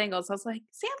Rams and the Bengals. I was like,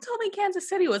 Sam told me Kansas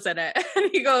City was in it. And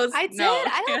he goes, I did? No,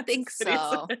 I don't think City's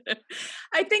so.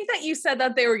 I think that you said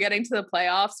that they were getting to the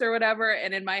playoffs or whatever.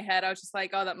 And in my head, I was just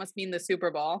like, oh, that must mean the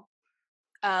Super Bowl.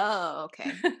 Oh,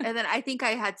 okay. And then I think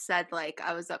I had said like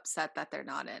I was upset that they're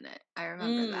not in it. I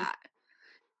remember that.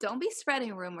 Don't be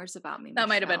spreading rumors about me. That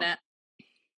might have been it.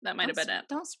 That might have been it.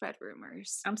 Don't spread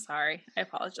rumors. I'm sorry. I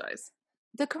apologize.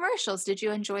 The commercials. Did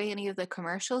you enjoy any of the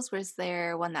commercials? Was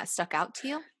there one that stuck out to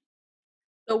you?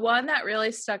 The one that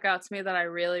really stuck out to me that I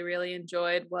really, really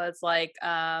enjoyed was like,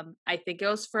 I think it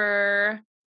was for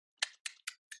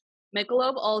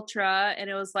Michelob Ultra, and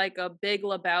it was like a Big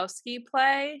Lebowski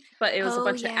play, but it was a Oh,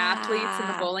 bunch of athletes in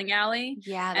the yeah. bowling alley.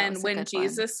 Yeah, that And was a when good one.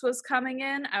 Jesus was coming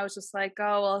in, I was just like,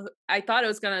 oh well, I thought it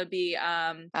was gonna be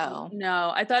Oh.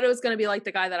 no, I thought it was gonna be like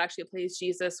the guy that actually plays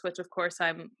Jesus, which of course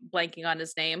I'm blanking on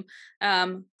his name.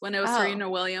 When it was Oh. Serena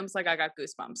Williams, like I got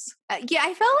goosebumps. Yeah,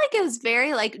 I felt like it was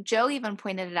very like Joe even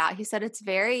pointed it out. He said it's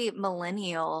very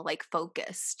millennial like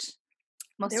focused.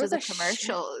 There Most of was the a shit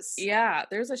commercials. yeah,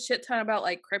 there's a shit ton about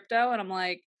like crypto, and I'm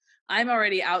like, I'm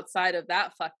already outside of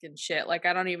that fucking shit. Like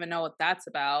I don't even know what that's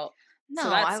about. So No,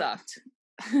 that I sucked.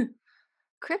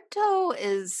 crypto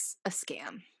is a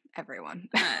scam, everyone.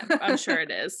 I'm sure it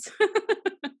is.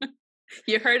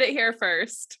 You heard it here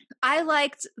first. I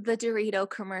liked the Dorito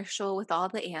commercial with all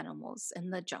the animals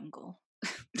in the jungle.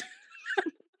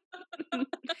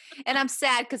 And I'm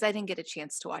sad because I didn't get a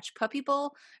chance to watch Puppy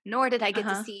Bowl, nor did I get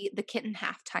to Uh-huh. see the kitten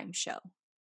halftime show.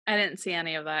 I didn't see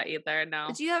any of that either, no.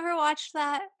 Did you ever watch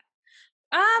that?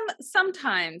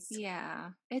 Sometimes.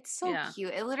 Yeah, it's so Yeah.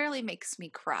 cute. It literally makes me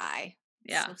cry.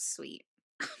 It's Yeah. so sweet.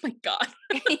 Oh my god.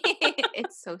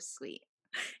 It's so sweet.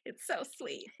 It's so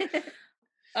sweet.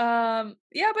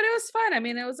 Yeah, but it was fun. I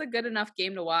mean, it was a good enough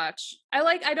game to watch.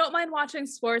 I don't mind watching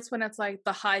sports when it's like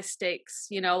the high stakes,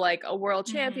 like a world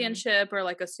Mhm. championship or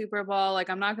like a Super Bowl. Like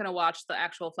I'm not going to watch the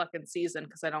actual fucking season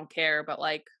cuz I don't care, but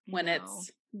like when No.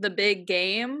 it's the big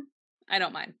game, I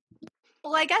don't mind.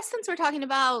 Well, I guess since we're talking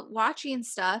about watching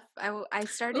stuff, I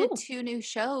started Ooh. 2 new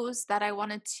shows that I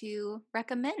wanted to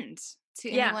recommend to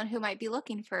Yeah. anyone who might be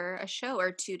looking for a show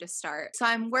or 2 to start. So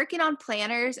I'm working on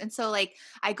planners, and so, like,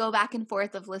 I go back and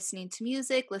forth of listening to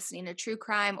music, listening to true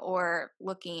crime, or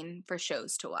looking for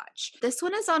shows to watch. This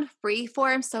one is on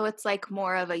Freeform, so it's, like,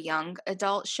 more of a young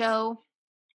adult show.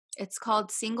 It's called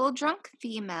Single Drunk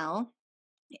Female,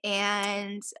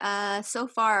 and so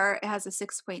far it has a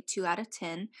 6.2 out of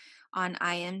 10 on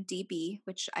IMDb,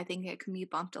 which I think it can be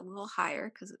bumped a little higher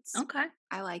because Okay.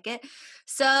 I like it.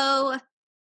 So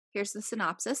here's the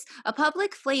synopsis. A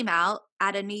public flameout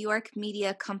at a New York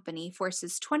media company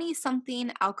forces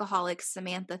 20-something alcoholic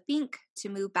Samantha Fink to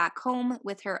move back home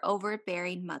with her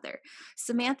overbearing mother.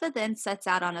 Samantha then sets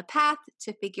out on a path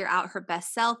to figure out her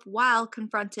best self while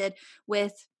confronted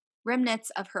with remnants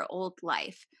of her old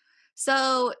life.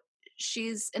 So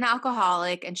she's an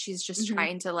alcoholic and she's just Mhm.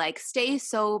 trying to like stay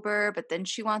sober, but then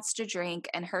she wants to drink,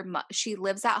 and she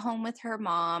lives at home with her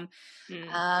mom.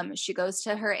 Mm. She goes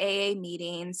to her AA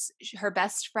meetings. Her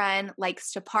best friend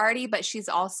likes to party, but she's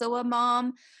also a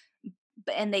mom.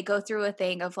 And they go through a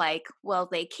thing of like, well,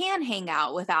 they can hang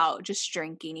out without just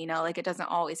drinking, like it doesn't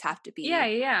always have to Yeah,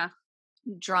 be yeah.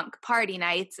 drunk party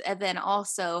nights. And then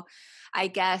also, I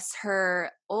guess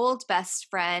her old best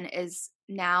friend is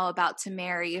now about to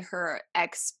marry her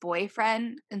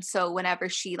ex-boyfriend, and so whenever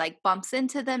she like bumps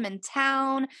into them in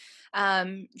town,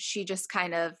 she just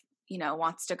kind of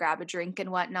wants to grab a drink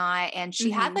and whatnot. And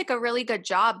she had Mhm. like a really good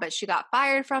job, but she got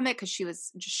fired from it because she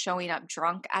was just showing up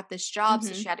drunk at this job,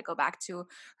 so she Mhm. had to go back to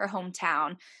her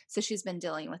hometown. So she's been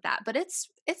dealing with that, but it's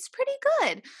pretty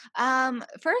good.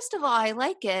 First of all, I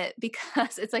like it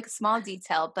because it's like a small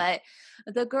detail, but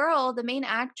the girl, the main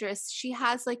actress, she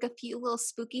has like a few little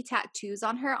spooky tattoos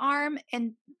on her arm,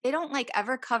 and they don't like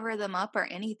ever cover them up or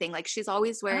anything. Like she's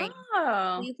always wearing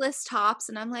Oh, sleeveless tops,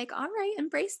 and I'm like, all right,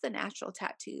 embrace the natural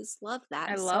tattoos. Love I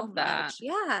that so love that. much.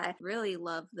 Yeah, I really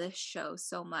love this show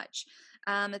so much.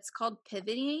 It's called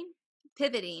Pivoting,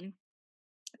 Ugh,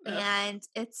 and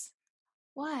it's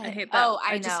I what? hate that. Oh,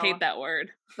 I I just hate know. that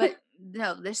word. But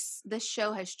no, this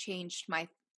show has changed my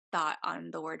thought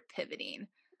on the word pivoting.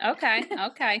 Okay,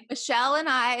 okay. Michelle and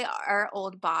I, our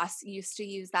old boss, used to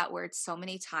use that word so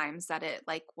many times that it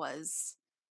like was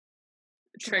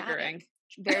Triggering. traumatic,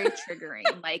 very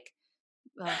triggering. Like,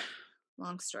 ugh,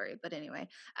 long story, but anyway.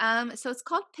 So it's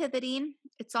called Pivoting.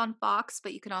 It's on Fox,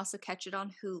 but you can also catch it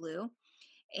on Hulu.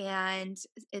 And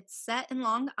it's set in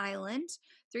Long Island.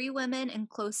 3 women and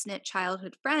close knit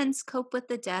childhood friends cope with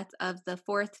the death of the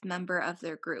 4th member of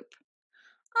their group.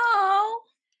 Oh.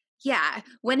 Yeah,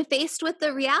 when faced with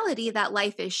the reality that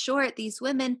life is short, these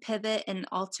women pivot and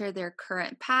alter their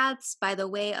current paths by the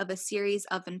way of a series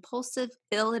of impulsive,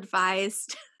 ill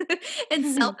advised,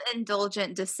 and self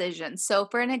indulgent decisions. So,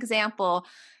 for an example,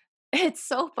 it's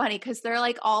so funny because they're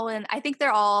like all in, I think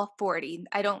they're all 40.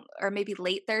 I don't, or maybe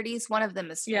late 30s. One of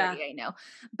them is Yeah. 40, I know.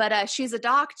 But she's a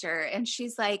doctor, and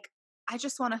she's like, I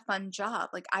just want a fun job.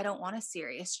 Like, I don't want a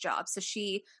serious job. So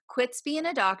she quits being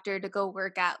a doctor to go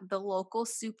work at the local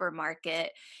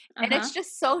supermarket. And Uh-huh. it's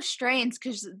just so strange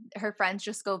because her friends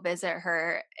just go visit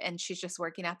her and she's just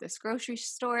working at this grocery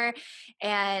store.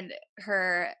 And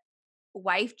her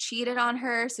wife cheated on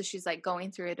her, so she's like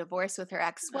going through a divorce with her Ugh.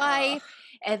 ex-wife.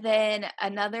 And then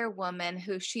another woman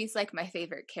who, she's like my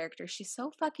favorite character, she's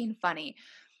so fucking funny.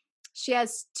 She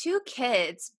has 2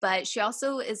 kids, but she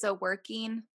also is a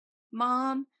working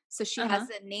mom. So she has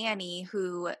Uh-huh. a nanny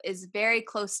who is very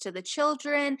close to the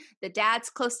children. The dad's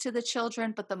close to the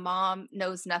children, but the mom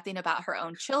knows nothing about her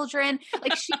own children.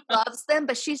 Like, she loves them,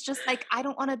 but she's just like, I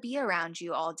don't want to be around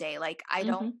you all day. Like, I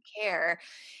don't Mhm. care.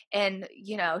 And,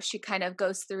 she kind of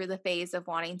goes through the phase of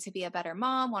wanting to be a better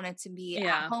mom, wanting to be at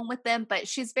Yeah. home with them, but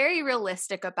she's very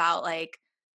realistic about, like,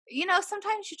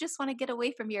 sometimes you just want to get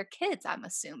away from your kids, I'm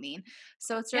assuming.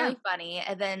 So it's Yeah. really funny.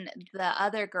 And then the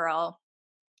other girl,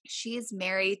 she's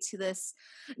married to this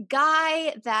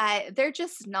guy that they're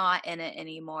just not in it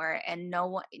anymore. And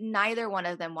neither one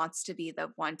of them wants to be the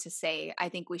one to say, I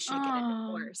think we should get a Oh.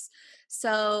 divorce.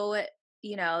 So,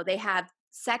 they have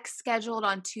sex scheduled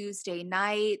on Tuesday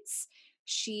nights.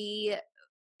 She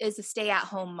is a stay at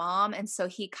home mom. And so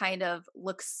he kind of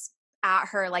looks at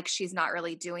her like she's not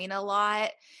really doing a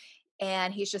lot,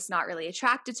 and he's just not really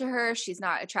attracted to her. She's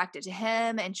not attracted to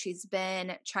him, and she's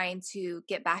been trying to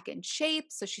get back in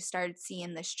shape. So she started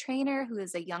seeing this trainer who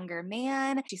is a younger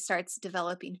man. She starts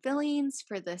developing feelings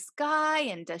for this guy,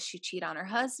 and does she cheat on her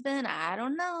husband? I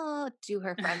don't know. Do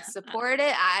her friends support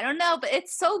it? I don't know, but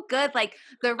it's so good. Like,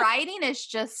 the writing is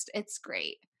just, it's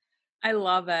great. I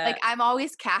love Like, it. I'm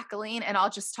always cackling, and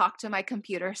I'll just talk to my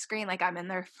computer screen like I'm in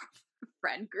their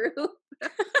friend group.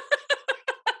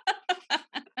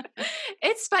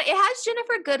 It's fun. It has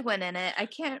Jennifer Goodwin in it.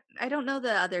 I don't know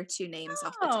the other 2 names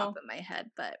off the top Oh. of my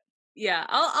head, but Yeah,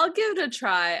 I'll give it a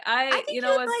try. I think you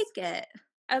would like it.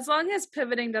 As long as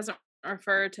pivoting doesn't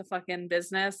refer to fucking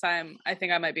business, I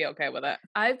think I might be okay with it.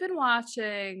 I've been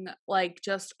watching like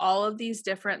just all of these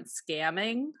different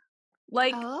scamming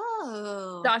like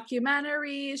Oh.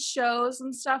 documentaries, shows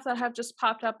and stuff that have just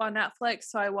popped up on Netflix.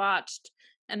 So I watched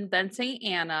Inventing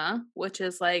Anna, which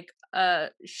is like a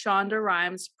Shonda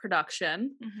Rhimes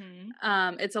production.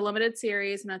 Mhm. It's a limited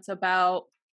series and it's about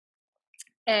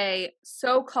a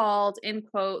so-called in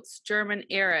quotes German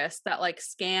heiress that like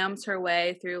scams her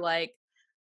way through like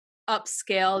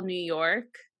upscale New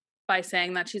York by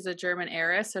saying that she's a German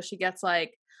heiress. So she gets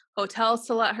like hotels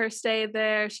to let her stay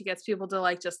there. She gets people to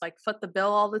like just like foot the bill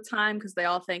all the time because they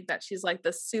all think that she's like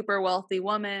this super wealthy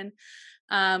woman.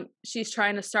 She's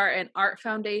trying to start an art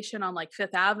foundation on like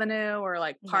Fifth Avenue or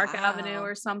like Park Avenue Wow.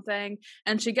 or something,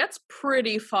 and she gets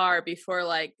pretty far before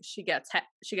like she gets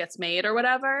made or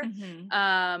whatever.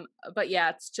 Mhm. But yeah,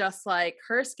 it's just like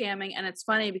her scamming, and it's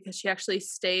funny because she actually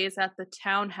stays at the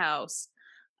townhouse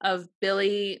of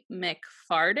Billy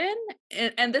McFarden,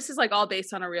 and this is like all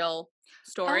based on a real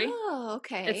story. Oh,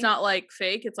 It's okay. not like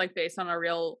fake; it's like based on a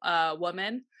real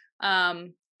woman.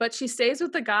 But she stays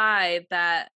with the guy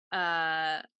that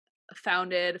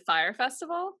founded Fire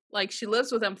Festival. Like she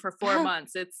lives with him for 4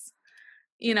 months. It's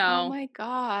Oh she my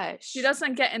gosh.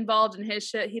 doesn't get involved in his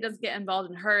shit. He doesn't get involved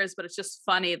in hers. But it's just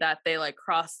funny that they like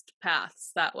crossed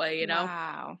paths that way.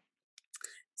 Wow.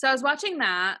 So I was watching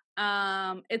that.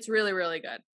 It's really really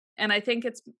good, and I think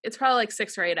it's probably like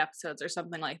 6 or 8 episodes or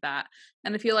something like that.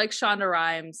 And if you like Shonda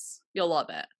Rhimes, you'll love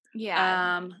it.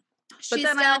 Yeah. Um, but She's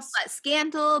then I done also what?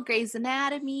 Scandal, Grey's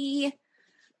Anatomy.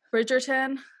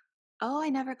 Bridgerton. Oh, I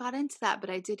never got into that, but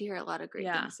I did hear a lot of great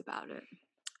Yeah. things about it.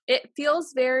 It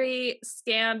feels very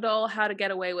Scandal, How to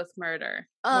Get Away with Murder.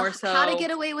 More Ugh, How to so,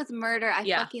 Get Away with Murder. I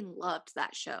yeah, fucking loved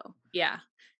that show. yeah.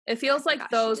 It I feels like forgot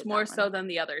she those did more that so one. than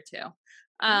the other two.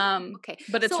 Oh, okay.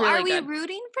 But it's So are really we good.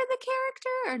 rooting for the character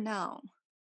or no?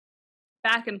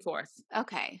 Back and forth.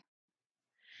 Okay.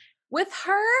 With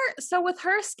her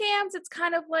scams, it's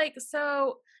kind of like,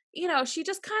 she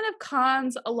just kind of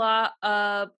cons a lot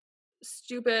of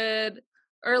stupid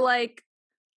or like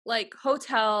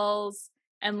hotels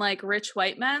and like rich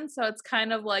white men. So it's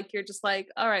kind of like you're just like,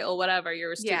 all right, well, whatever.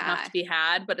 You're stupid enough Yeah. to be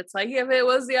had, but it's like if it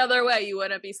was the other way, you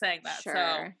wouldn't be saying that.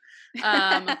 Sure.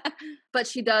 So, but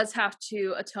she does have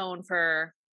to atone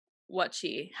for what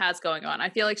she has going on. I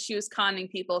feel like she was conning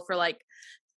people for like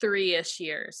 3-ish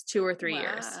years, 2 or 3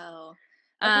 years. Wow.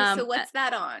 Okay, so Um, what's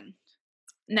that on?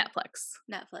 Netflix.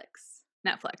 Netflix.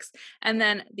 Netflix. And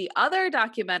then the other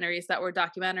documentaries that were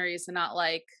documentaries and not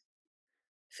like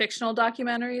fictional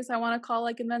documentaries, I want to call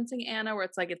like Inventing Anna, where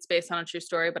it's like it's based on a true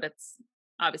story, but it's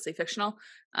obviously fictional.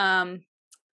 The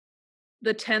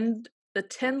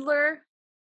Tindler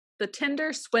The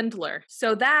Tinder Swindler.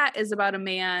 So that is about a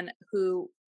man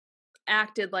who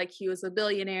acted like he was a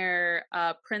billionaire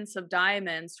prince of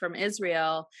diamonds from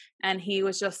Israel, and he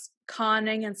was just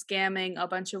conning and scamming a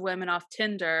bunch of women off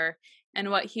Tinder.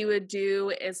 And what he would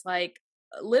do is like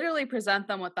literally present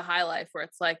them with the high life, where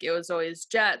it's like it was always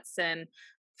jets and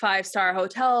 5-star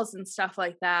hotels and stuff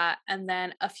like that. And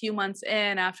then a few months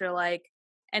in, after like,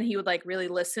 and he would like really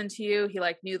listen to you. He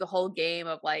like knew the whole game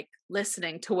of like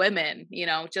listening to women, you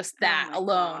know, just that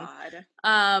alone.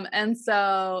 God. And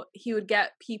so he would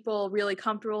get people really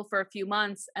comfortable for a few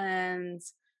months. And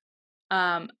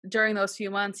during those few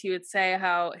months, he would say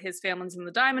how his family's in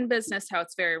the diamond business, how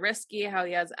it's very risky, how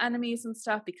he has enemies and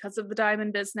stuff because of the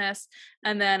diamond business.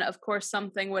 And then, of course,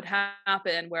 something would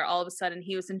happen where all of a sudden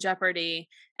he was in jeopardy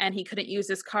and he couldn't use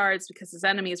his cards because his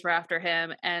enemies were after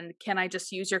him. And can I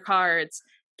just use your cards?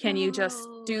 Can you just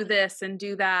do this and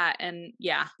do that? And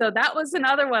yeah, so that was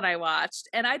another one I watched.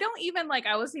 And I don't even like,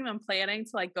 I wasn't even planning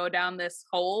to like go down this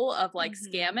hole of like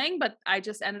scamming, but I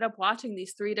just ended up watching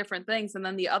these 3 different things. And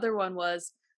then the other one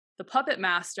was The Puppet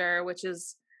Master, which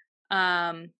is,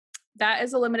 that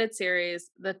is a limited series.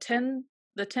 The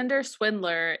Tinder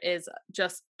Swindler is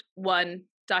just one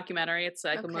documentary. It's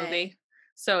like a movie.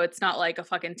 So it's not like a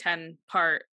fucking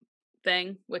 10-part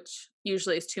thing, which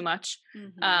usually is too much.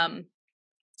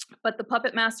 But The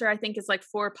Puppet Master, I think, is like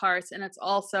 4 parts, and it's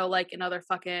also like another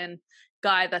fucking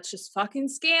guy that's just fucking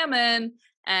scamming,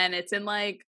 and it's in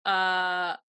like UK.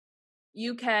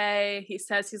 He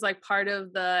says he's like part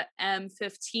of the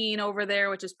M15 over there,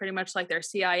 which is pretty much like their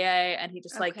CIA, and he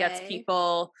just like gets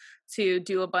people to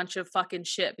do a bunch of fucking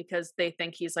shit because they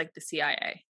think he's like the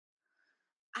CIA.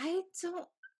 I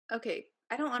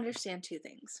don't understand 2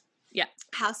 things. Yeah.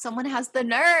 How someone has the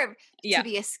nerve to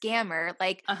be a scammer.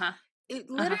 Like,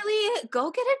 literally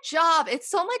go get a job. It's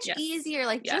so much easier.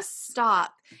 Like, just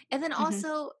stop. And then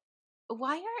also,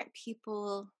 why aren't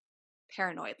people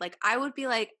paranoid? Like, I would be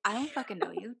like, I don't fucking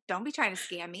know you. Don't be trying to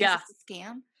scam me. Is this a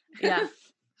scam? Yeah.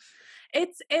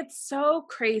 It's so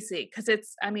crazy because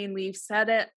I mean, we've said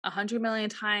it 100 million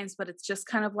times, but it's just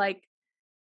kind of like,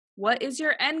 what is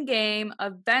your end game?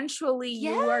 Eventually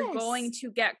you are going to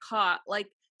get caught. Like,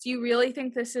 do you really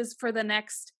think this is for the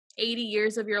next 80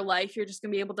 years of your life? You're just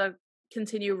going to be able to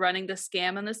continue running to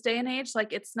scam in this day and age?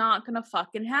 Like, it's not going to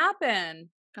fucking happen.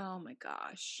 Oh my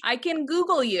gosh. I can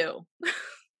Google you.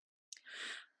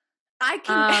 I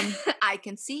can I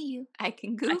can see you. I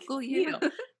can Google you.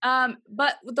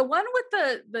 But the one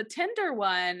with the Tinder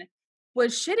one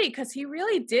was shitty because he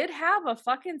really did have a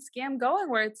fucking scam going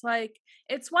where it's like,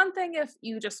 it's one thing if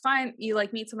you just you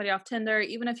like meet somebody off Tinder,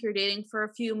 even if you're dating for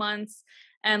a few months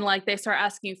and like they start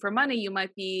asking you for money, you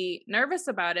might be nervous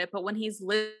about it. But when he's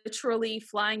literally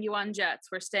flying you on jets,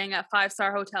 we're staying at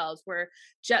 5-star hotels, we're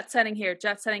jet setting here,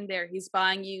 jet setting there, he's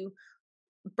buying you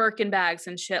Birkin bags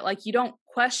and shit, like you don't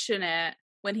question it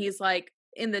when he's like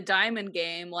in the diamond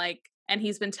game, like, and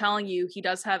he's been telling you he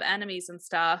does have enemies and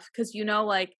stuff, because you know,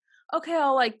 like, okay,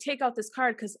 I'll like take out this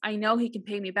card because I know he can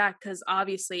pay me back because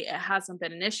obviously it hasn't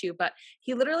been an issue. But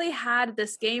he literally had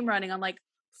this game running on like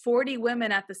 40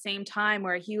 women at the same time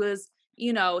where he was,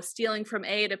 you know, stealing from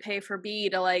A to pay for B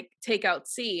to like take out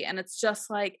C. And it's just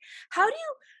like, how do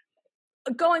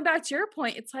you, going back to your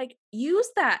point, it's like, use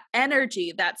that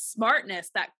energy, that smartness,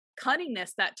 that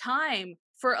cunningness, that time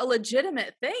for a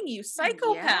legitimate thing, you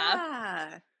psychopath.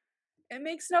 Yeah. It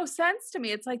makes no sense to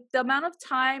me. It's like the amount of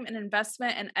time and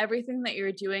investment and everything that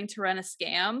you're doing to run a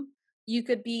scam, you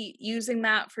could be using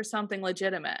that for something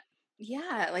legitimate.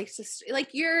 Yeah, like just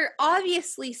like you're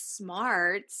obviously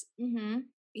smart. Mm-hmm.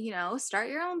 You know, start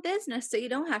your own business so you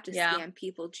don't have to scam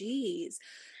people. Jeez.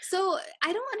 So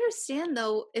I don't understand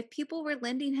though, if people were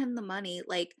lending him the money,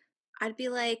 like I'd be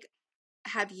like,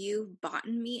 have you bought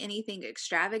me anything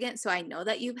extravagant so I know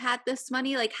that you've had this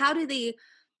money? Like how do they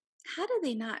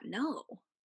not know?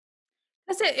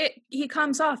 Because he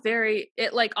comes off very,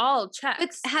 it like all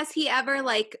checks. But has he ever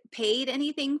like paid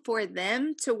anything for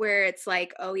them to where it's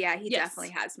like, oh yeah, he definitely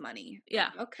has money? Yeah.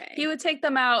 Okay. He would take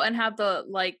them out and have the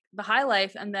high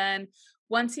life. And then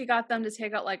once he got them to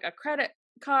take out like a credit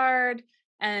card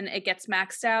and it gets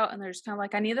maxed out and they're just kind of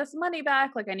like, I need this money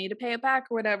back. Like I need to pay it back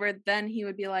or whatever. Then he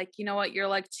would be like, you know what? You're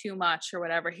like too much or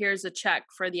whatever. Here's a check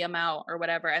for the amount or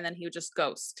whatever. And then he would just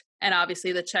ghost. And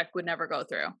obviously the check would never go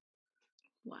through.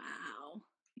 Wow.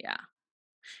 Yeah.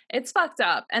 It's fucked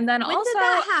up. And then when also did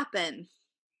that happen?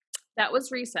 That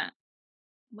was recent.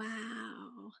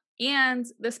 Wow. And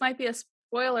this might be a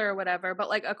spoiler or whatever, but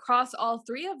like across all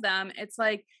 3 of them, it's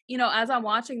like, you know, as I'm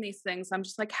watching these things, I'm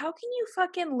just like, how can you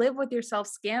fucking live with yourself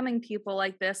scamming people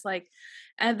like this? Like,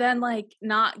 and then like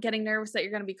not getting nervous that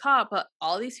you're going to be caught, but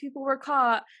all these people were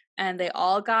caught and they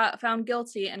all got found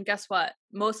guilty. And guess what?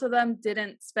 Most of them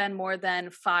didn't spend more than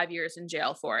 5 years in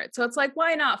jail for it. So it's like,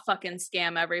 why not fucking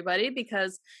scam everybody?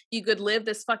 Because you could live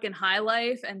this fucking high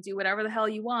life and do whatever the hell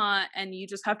you want, and you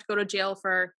just have to go to jail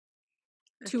for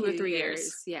A 2 or few 3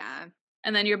 years. Yeah.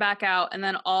 And then you're back out, and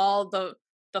then all the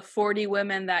 40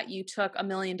 women that you took $1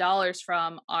 million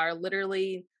from are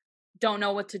literally don't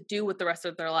know what to do with the rest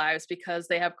of their lives because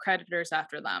they have creditors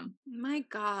after them. My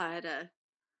God.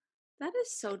 That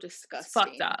is so disgusting. It's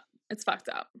fucked up. It's fucked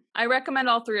up. I recommend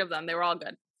all 3 of them. They were all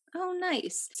good. Oh,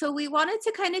 nice. So we wanted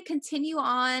to kind of continue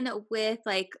on with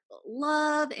like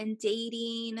love and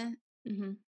dating.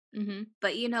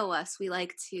 But you know us, we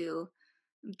like to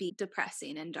be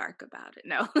depressing and dark about it.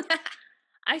 No.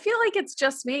 I feel like it's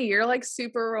just me. You're like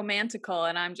super romantical,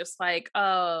 and I'm just like,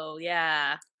 oh,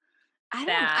 yeah.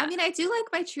 I mean, I do like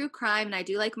my true crime and I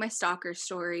do like my stalker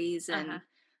stories, and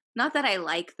not that I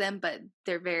like them, but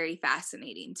they're very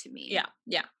fascinating to me.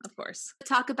 Yeah, of course.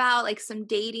 Talk about like some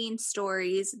dating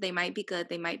stories. They might be good,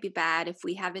 they might be bad if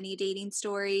we have any dating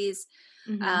stories.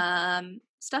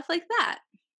 Stuff like that.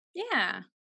 Yeah.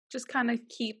 Just kind of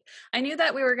I knew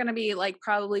that we were going to be like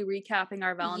probably recapping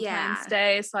our Valentine's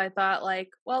Day. So I thought like,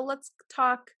 well, let's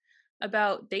talk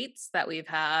about dates that we've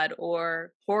had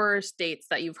or horror dates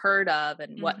that you've heard of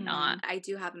and whatnot. I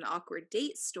do have an awkward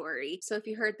date story. So if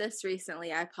you heard this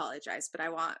recently, I apologize, but I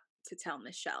want to tell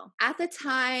Michelle. At the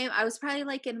time, I was probably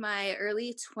like in my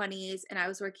early 20s, and I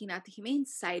was working at the Humane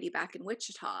Society back in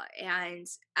Wichita. And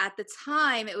at the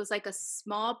time, it was like a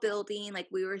small building. Like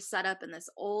we were set up in this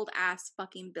old ass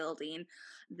fucking building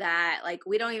that like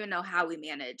we don't even know how we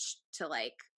managed to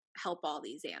like help all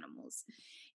these animals.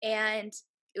 And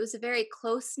it was a very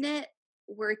close-knit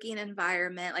working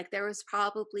environment. Like there was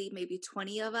probably maybe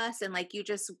 20 of us, and like you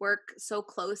just work so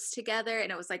close together,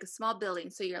 and it was like a small building.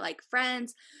 So you're like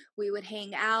friends. We would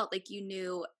hang out, like you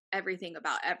knew everything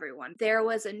about everyone. There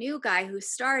was a new guy who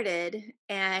started,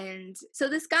 and so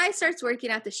this guy starts working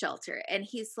at the shelter, and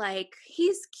he's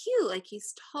cute, like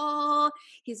he's tall,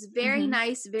 he's very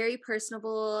nice, very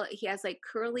personable. He has like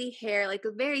curly hair, like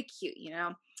very cute, you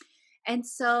know. And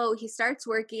so he starts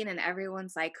working, and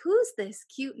everyone's like, who's this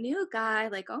cute new guy?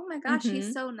 Like, oh my gosh,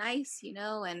 he's so nice, you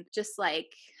know, and just like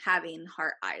having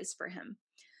heart eyes for him.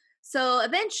 So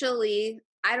eventually,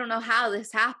 I don't know how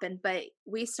this happened, but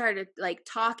we started like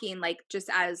talking, like just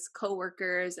as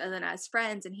coworkers and then as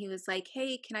friends. And he was like,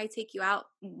 hey, can I take you out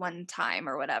one time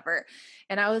or whatever?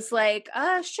 And I was like,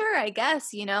 sure, I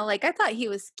guess, you know, like I thought he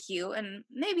was cute, and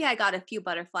maybe I got a few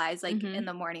butterflies like in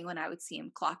the morning when I would see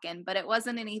him clock in, but it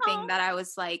wasn't anything that I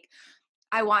was like,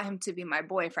 I want him to be my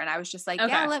boyfriend. I was just like,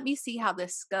 yeah, let me see how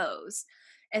this goes.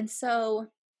 And so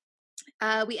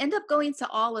we end up going to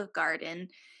Olive Garden.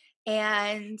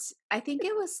 And I think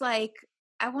it was like,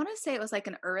 I want to say it was like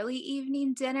an early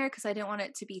evening dinner because I didn't want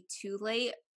it to be too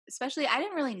late. Especially, I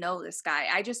didn't really know this guy.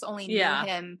 I just only knew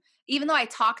him. Even though I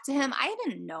talked to him, I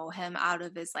didn't know him out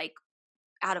of his like,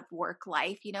 out of work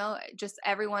life, you know? Just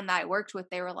everyone that I worked with,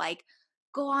 they were like,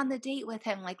 go on the date with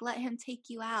him. Like, let him take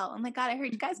you out. Oh my God, I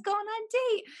heard you guys going on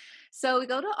a date. So we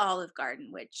go to Olive Garden,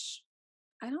 which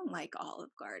I don't like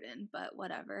Olive Garden, but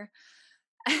whatever.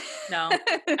 No,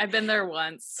 I've been there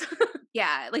once.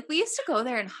 Yeah, like we used to go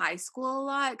there in high school a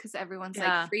lot because everyone's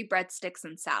like free breadsticks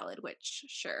and salad, which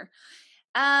sure.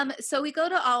 So we go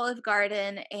to Olive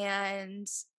Garden, and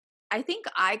I think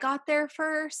I got there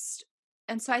first.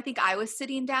 And so I think I was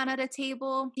sitting down at a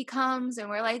table. He comes and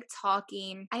we're like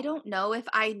talking. I don't know if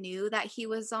I knew that he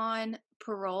was on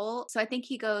parole. So I think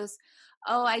he goes,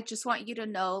 oh, I just want you to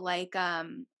know, like,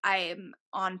 I'm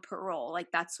on parole. Like,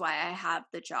 that's why I have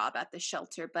the job at the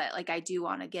shelter. But, like, I do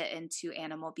want to get into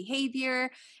animal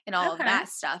behavior and all of that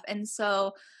stuff. And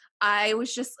so I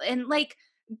was just, and like,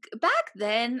 back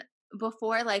then,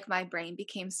 before, like, my brain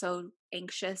became so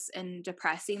anxious and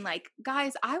depressing, like,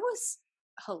 guys, I was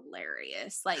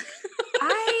hilarious. Like,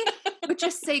 I would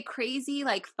just say crazy,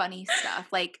 like, funny stuff.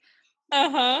 Like,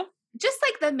 just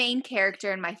like the main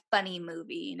character in my funny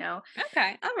movie, you know?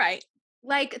 Okay. All right.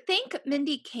 Like, think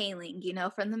Mindy Kaling, you know,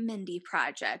 from the Mindy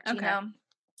Project, you know?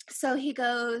 So he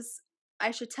goes,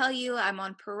 I should tell you I'm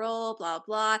on parole, blah,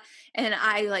 blah. And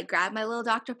I like grab my little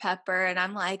Dr. Pepper, and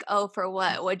I'm like, oh, for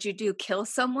what? What'd you do? Kill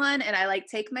someone? And I like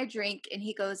take my drink, and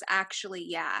he goes, actually,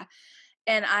 yeah.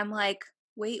 And I'm like,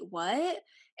 wait, what?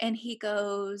 And he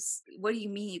goes, what do you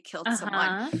mean you killed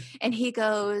someone? And he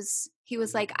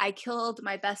was like, I killed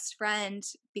my best friend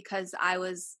because I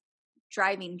was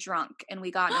driving drunk and we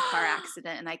got in a car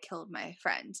accident and I killed my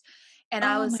friend. And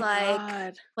I was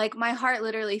like my heart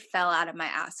literally fell out of my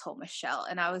asshole, Michelle.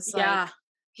 And I was like,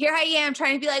 here I am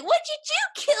trying to be like, what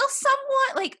did you do? Kill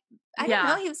someone? Like, I didn't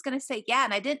know he was going to say yeah.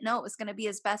 And I didn't know it was going to be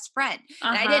his best friend.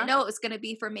 And I Uh-huh. didn't know it was going to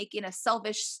be for making a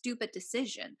selfish, stupid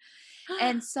decision.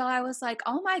 And so I was like,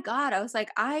 oh my God. I was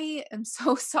like, I am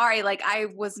so sorry. Like, I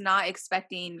was not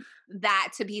expecting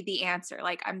that to be the answer.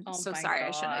 Like, I'm Oh so my sorry.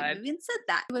 I shouldn't have God. even said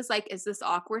that. He was like, is this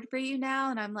awkward for you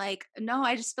now? And I'm like, no,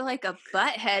 I just feel like a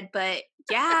butthead. But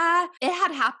yeah, it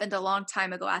had happened a long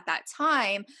time ago at that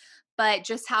time. But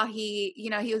just how he,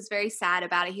 he was very sad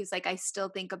about it. He was like, I still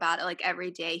think about it like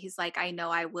every day. He's like, I know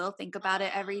I will think about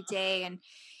it every day. And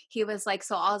he was like,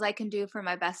 so all I can do for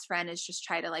my best friend is just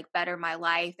try to like better my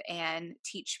life and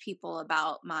teach people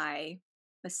about my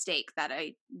mistake that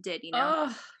I did.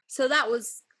 Oh, So that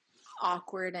was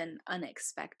awkward and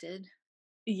unexpected.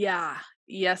 yeah.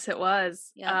 Yes, it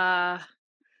was. Yeah.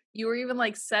 You were even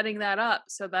like setting that up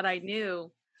so that I knew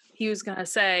he was going to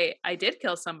say, I did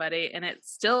kill somebody. And it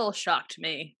still shocked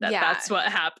me that that's what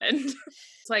happened.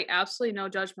 It's like absolutely no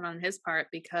judgment on his part,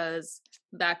 because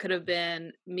that could have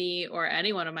been me or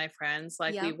any one of my friends.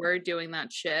 Like we were doing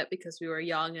that shit because we were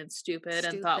young and stupid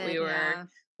and thought we were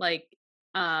like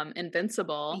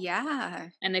invincible. Yeah.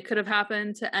 And it could have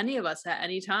happened to any of us at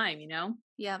any time,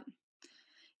 Yep.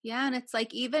 Yeah, and it's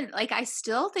like, even like I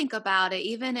still think about it,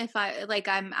 even if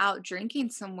I'm out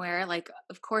drinking somewhere, like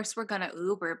of course we're gonna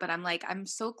Uber, but I'm like, I'm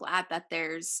so glad that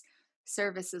there's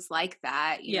services like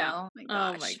that, Yeah. My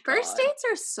Oh gosh. my First God. dates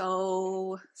are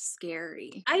so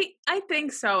scary. I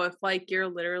think so. If like you're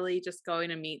literally just going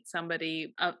to meet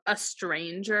somebody, a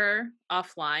stranger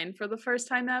offline for the first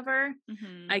time ever,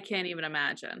 I can't even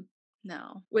imagine.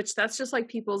 No. Which that's just like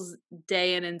people's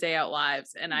day in and day out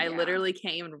lives. And I literally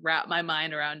can't even wrap my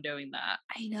mind around doing that.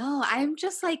 I know. I'm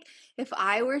just like, if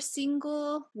I were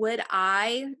single, would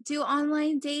I do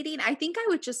online dating? I think I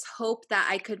would just hope that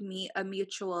I could meet a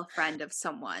mutual friend of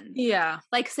someone. Yeah.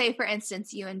 Like, say, for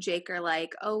instance, you and Jake are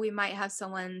like, oh, we might have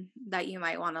someone that you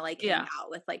might want to like hang out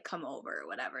with, like come over or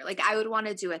whatever. Like, I would want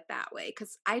to do it that way.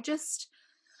 Cause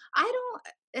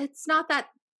it's not that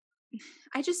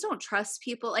I just don't trust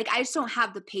people. Like, I just don't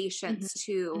have the patience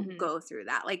to go through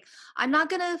that. Like, I'm not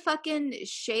gonna fucking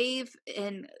shave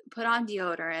and put on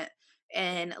deodorant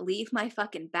and leave my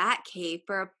fucking bat cave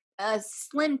for a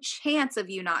slim chance of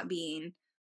you not being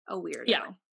a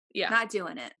weirdo. Yeah. Not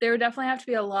doing it. There would definitely have to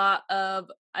be a lot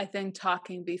of, I think,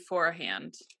 talking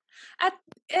beforehand.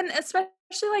 And especially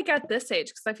like at this age,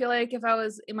 because I feel like if I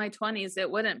was in my 20s, it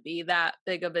wouldn't be that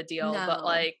big of a deal. No. But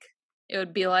like, it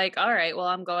would be like, all right, well,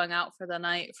 I'm going out for the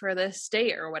night for this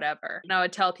date or whatever. And I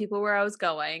would tell people where I was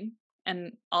going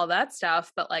and all that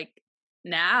stuff. But like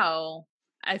now,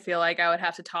 I feel like I would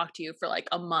have to talk to you for like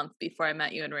a month before I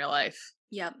met you in real life.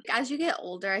 Yeah. As you get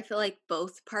older, I feel like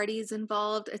both parties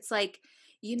involved, it's like,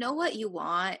 you know what you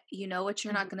want, you know what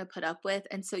you're not going to put up with.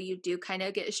 And so you do kind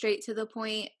of get straight to the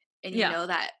point, and you know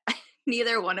that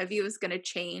neither one of you is going to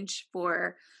change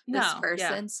for this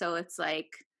person. So it's like,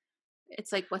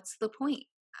 what's the point?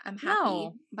 I'm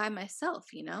happy by myself,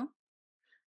 Yeah,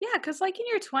 because like in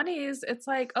your 20s, it's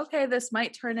like, okay, this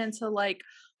might turn into like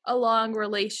a long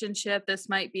relationship. This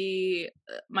might be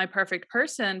my perfect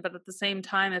person. But at the same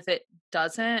time, if it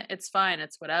doesn't, it's fine.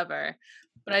 It's whatever.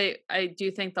 But I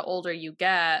do think the older you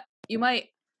get, you might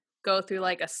go through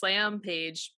like a slam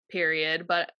page period.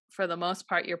 But for the most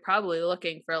part, you're probably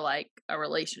looking for like a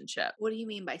relationship. What do you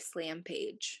mean by slam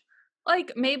page?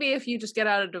 Like maybe if you just get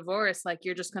out of divorce, like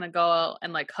you're just going to go out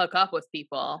and like hook up with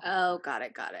people. Oh, got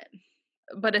it.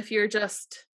 But if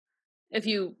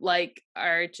you like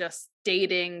are just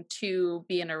dating to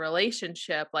be in a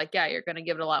relationship, like, yeah, you're going to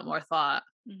give it a lot more thought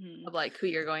of like who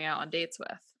you're going out on dates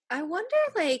with. I wonder,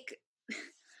 like,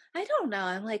 I don't know.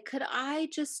 I'm like, could I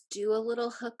just do a little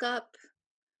hookup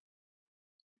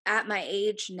at my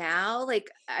age now? Like,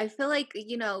 I feel like,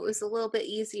 it was a little bit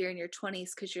easier in your 20s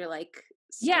because you're like,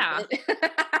 stupid.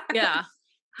 Yeah.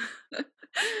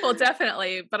 Well,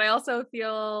 definitely. But I also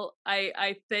feel,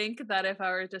 I think that if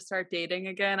I were to start dating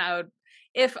again, I would,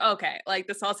 like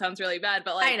this all sounds really bad,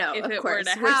 but like, I know, if of it course.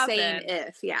 were to We're happen, saying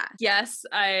if, yeah. Yes,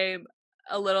 I'm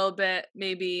a little bit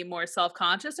maybe more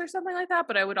self-conscious or something like that,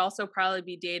 but I would also probably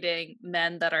be dating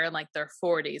men that are in like their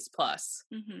 40s plus.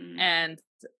 And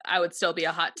I would still be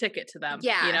a hot ticket to them,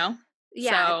 Yeah.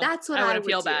 So that's what I I wouldn't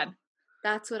would feel do. bad.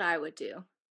 That's what I would do.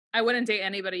 I wouldn't date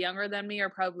anybody younger than me or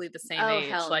probably the same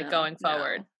age, like going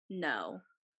forward. No.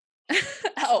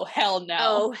 Oh, hell no.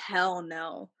 Oh, hell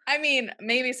no. I mean,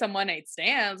 maybe some one-night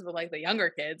stands with like the younger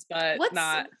kids, but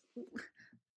not.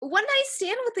 One night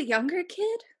stand with a younger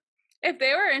kid? If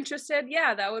they were interested,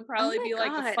 yeah, that would probably be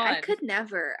like the fun. I could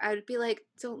never. I would be like,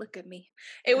 don't look at me.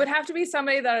 It would have to be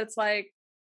somebody that it's like,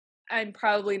 I'm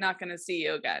probably not going to see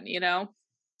you again,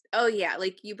 Oh yeah,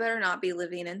 like you better not be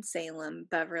living in Salem,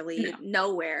 Beverly, No.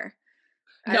 nowhere.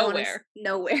 I don't want to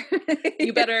Nowhere. nowhere.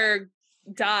 You better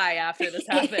die after this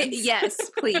happens. Yes,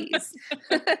 please.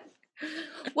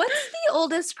 What's the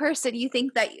oldest person you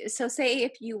think that so say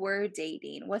if you were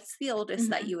dating, what's the oldest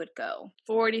that you would go?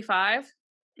 45?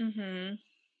 Mhm.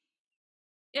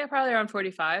 Yeah, probably around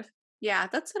 45. Yeah,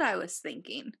 that's what I was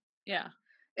thinking. Yeah.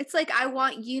 It's like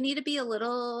you need to be a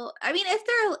little I mean, if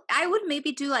they're I would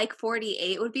maybe do like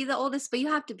 48 would be the oldest, but you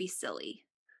have to be silly.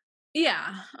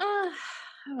 Yeah. I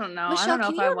don't know. I Michelle, don't know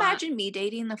can if I you want. imagine me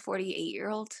dating the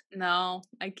 48-year-old? No,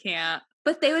 I can't.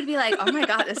 But they would be like, "Oh my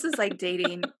god, this is like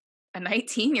dating a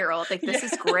 19-year-old. Like this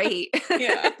is Yeah. great.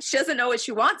 Yeah. She doesn't know what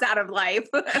she wants out of life."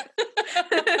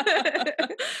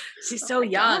 She's Oh so my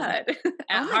young god. at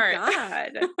Oh my heart.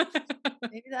 god.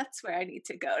 Maybe that's where I need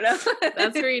to go to.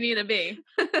 That's where you need to be.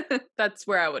 That's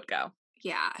where I would go.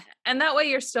 Yeah. And that way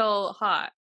you're still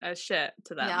hot as shit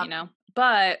to them, Yep. you know?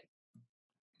 But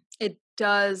it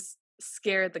does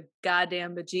scare the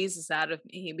goddamn bejesus out of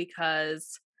me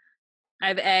because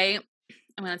I'm going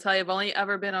to tell you, I've only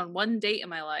ever been on one date in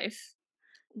my life.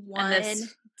 One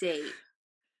date.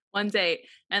 One date.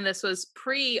 And this was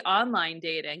pre-online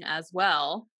dating as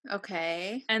well.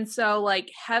 Okay. And so,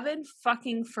 like, heaven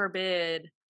fucking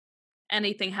forbid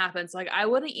anything happens. Like, I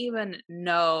wouldn't even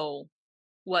know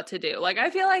what to do. Like, I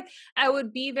feel like I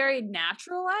would be very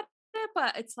natural at it,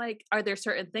 but it's like, are there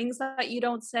certain things that you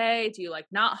don't say? Do you like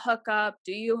not hook up?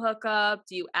 Do you hook up?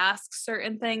 Do you ask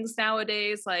certain things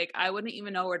nowadays? Like, I wouldn't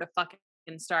even know where to fucking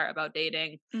start about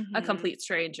dating a complete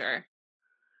stranger.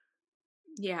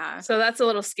 Yeah. So that's a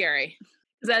little scary.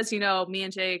 Because as you know, me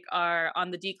and Jake are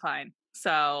on the decline.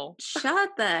 So shut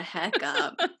the heck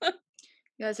up.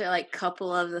 You guys are like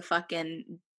couple of the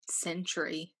fucking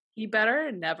century. You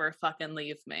better never fucking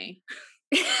leave me.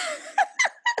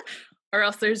 Or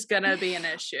else there's gonna be an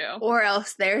issue. Or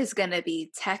else there's gonna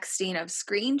be texting of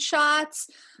screenshots,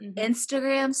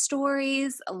 Instagram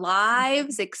stories,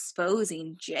 lives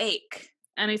exposing Jake.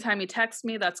 Anytime he texts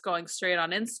me, that's going straight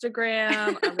on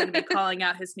Instagram. I'm gonna be calling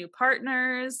out his new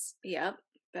partners. Yep.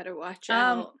 Better watch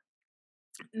out.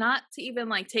 Not to even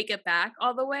like take it back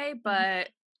all the way, but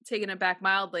taking it back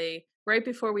mildly. Right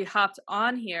before we hopped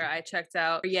on here, I checked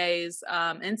out Ye's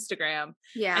Instagram.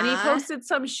 Yeah. And he posted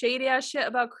some shady ass shit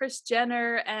about Kris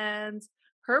Jenner and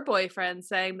her boyfriend,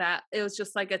 saying that it was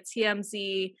just like a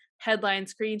TMZ headline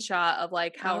screenshot of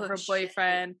like how her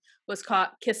boyfriend was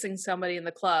caught kissing somebody in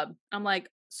the club. I'm like,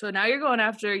 so now you're going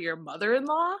after your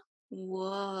mother-in-law?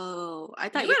 Whoa. I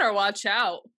thought you better watch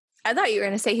out. I thought you were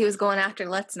going to say he was going after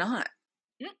Let's Not.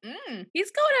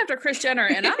 He's going after Kris Jenner,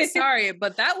 and I'm sorry,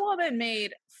 but that woman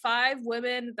made 5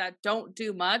 women that don't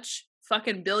do much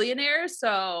fucking billionaires,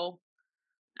 so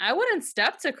I wouldn't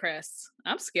step to Kris.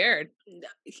 I'm scared.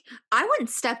 I wouldn't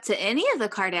step to any of the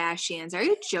Kardashians. Are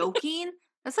you joking?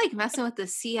 That's like messing with the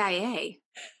CIA.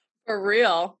 For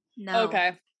real. No.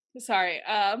 Okay. Sorry.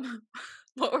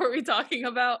 What were we talking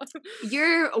about?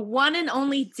 Your one and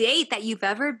only date that you've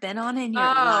ever been on in your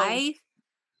life?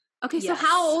 Okay, so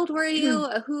how old were you?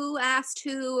 Who asked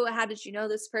who? How did you know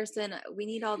this person? We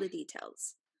need all the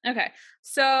details. Okay,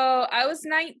 so I was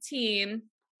 19,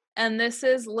 and this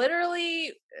is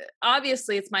literally,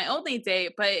 obviously, it's my only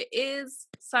date, but it is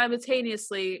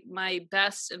simultaneously my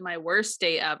best and my worst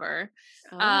date ever.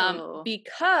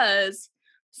 Because,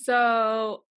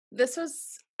 so this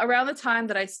was around the time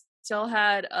that I still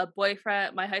had a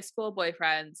boyfriend, my high school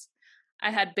boyfriend. I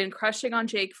had been crushing on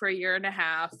Jake for 1.5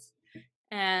 years.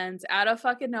 And out of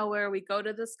fucking nowhere, we go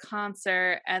to this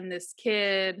concert, and this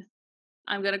kid,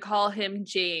 I'm going to call him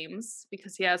James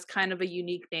because he has kind of a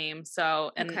unique name.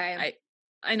 So, and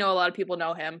I know a lot of people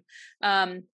know him.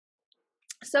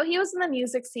 So he was in the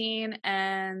music scene,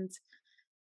 and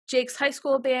Jake's high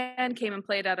school band came and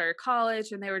played at our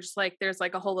college, and they were just like, there's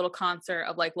like a whole little concert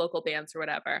of like local bands or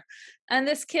whatever. And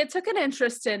this kid took an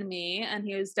interest in me, and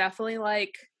he was definitely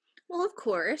like, well, of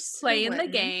course, playing the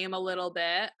game a little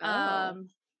bit.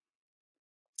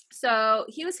 So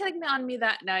he was hitting on me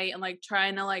that night and like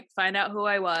trying to like find out who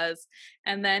I was.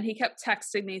 And then he kept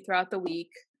texting me throughout the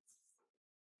week.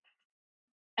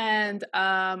 And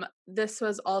this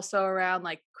was also around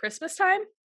like Christmas time.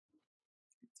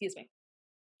 Excuse me.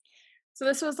 So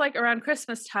this was like around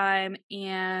Christmas time,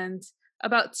 and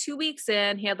about 2 weeks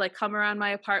in, he had like come around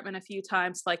my apartment a few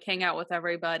times to like hang out with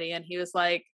everybody, and he was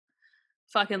like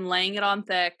fucking laying it on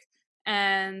thick.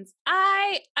 And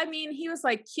I mean, he was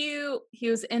like cute, he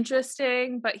was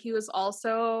interesting, but he was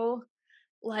also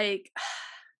like,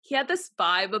 he had this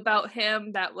vibe about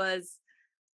him that was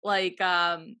like,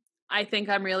 I think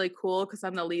I'm really cool because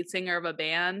I'm the lead singer of a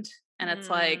band. And it's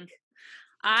like,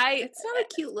 It's not a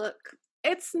cute look.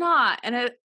 It's not.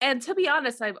 And to be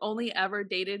honest, I've only ever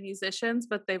dated musicians,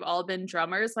 but they've all been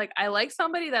drummers. Like, I like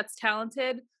somebody that's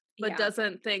talented, but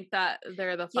doesn't think that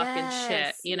they're the fucking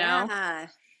shit, you know? Yeah.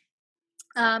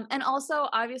 And also,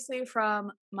 obviously,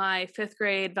 from my 5th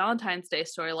grade Valentine's Day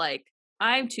story, like,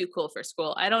 I'm too cool for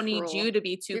school. I don't need you to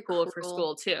be too You're cool for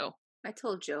school, too. I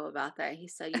told Joe about that. He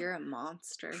said, "You're a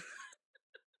monster."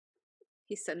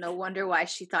 He said, "No wonder why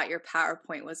she thought your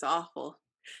PowerPoint was awful."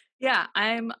 Yeah,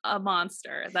 I'm a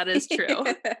monster. That is true.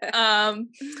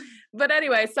 But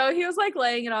anyway, so he was like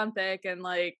laying it on thick and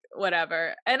like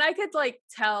whatever. And I could like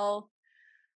tell,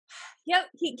 yeah,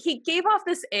 he gave off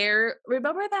this air.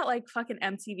 Remember that like fucking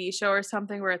MTV show or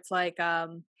something where it's like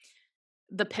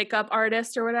the pickup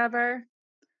artist or whatever?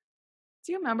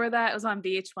 Do you remember that? It was on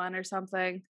VH1 or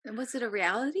something. And was it a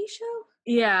reality show?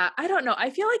 Yeah, I don't know.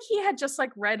 I feel like he had just like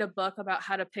read a book about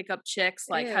how to pick up chicks,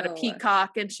 like how to Ew.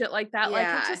 peacock and shit like that. Like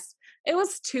it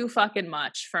was too fucking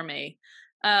much for me.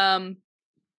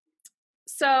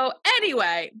 So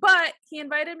anyway, but he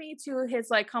invited me to his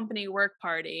like company work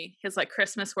party, his like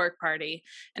Christmas work party.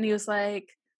 And he was like,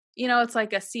 you know, it's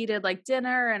like a seated like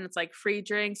dinner and it's like free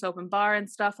drinks, open bar and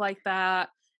stuff like that.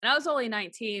 And I was only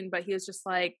 19, but he was just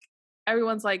like,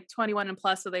 everyone's like 21 and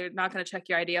plus, so they're not going to check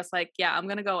your ID. I was like, yeah, I'm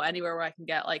going to go anywhere where I can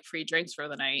get like free drinks for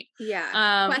the night.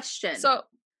 Yeah. Question. So,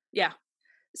 yeah.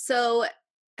 So,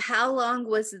 how long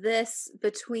was this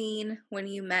between when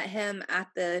you met him at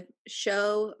the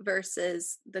show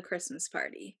versus the Christmas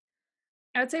party?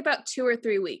 I would say about 2 or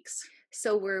 3 weeks.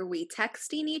 So, were we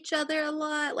texting each other a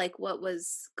lot? Like, what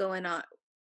was going on?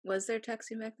 Was there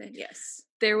texting back then? Yes.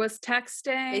 There was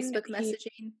texting. Facebook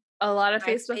messaging? A lot of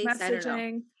Facebook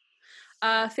messaging.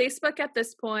 Facebook at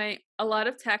this point, a lot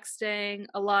of texting,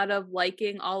 a lot of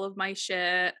liking all of my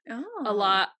shit, a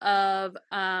lot of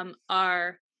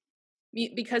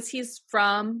because he's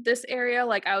from this area,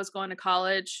 like I was going to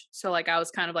college, so like I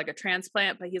was kind of like a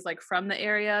transplant, but he's like from the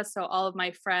area, so all of my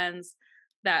friends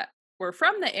that were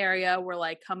from the area were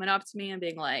like coming up to me and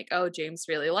being like, oh, James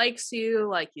really likes you,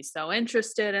 like he's so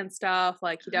interested and stuff,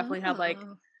 like he definitely had like,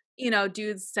 you know,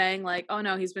 dudes saying like, oh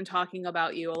no, he's been talking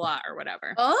about you a lot or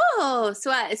whatever. Oh,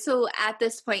 so at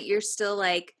this point you're still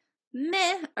like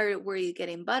meh, or were you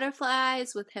getting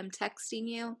butterflies with him texting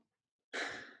you?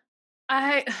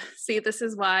 I see, this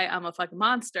is why I'm a fucking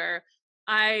monster.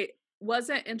 I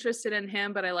wasn't interested in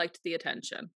him, but I liked the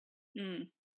attention.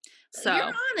 So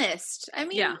you're honest. I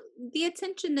mean, the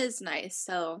attention is nice,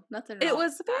 so nothing wrong. It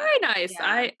was very nice.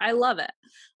 Yeah. I love it.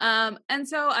 And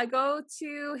so I go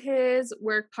to his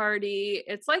work party.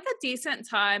 It's like a decent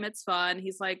time. It's fun.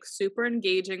 He's like super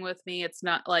engaging with me. It's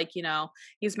not like, you know,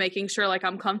 he's making sure like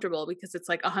I'm comfortable because it's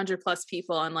like 100 plus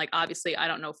people and like obviously I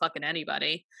don't know fucking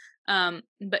anybody.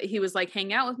 But he was like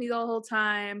hanging out with me the whole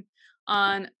time.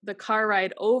 On the car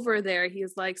ride over there, he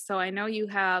was like, so I know you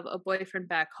have a boyfriend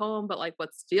back home, but like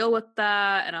what's the deal with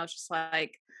that? And I was just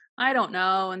like, I don't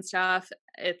know and stuff.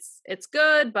 It's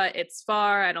good, but it's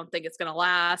far. I don't think it's gonna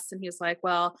last. And he was like,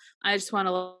 well, I just want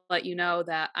to let you know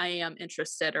that I am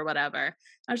interested or whatever.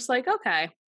 I was just like,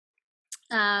 okay.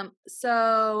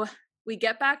 So we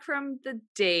get back from the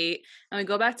date and we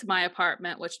go back to my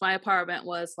apartment, which my apartment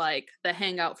was like the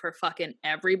hangout for fucking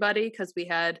everybody because we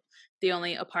had the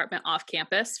only apartment off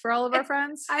campus for all of our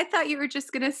friends. I thought you were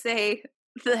just going to say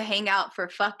the hangout for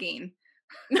fucking.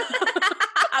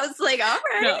 I was like, all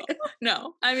right.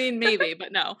 No. I mean, maybe,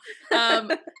 but no.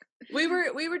 We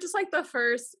were just like the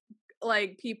first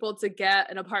like people to get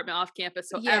an apartment off campus,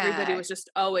 so everybody was just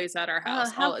always at our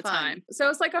house all the time. So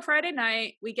it's like a Friday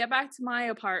night, we get back to my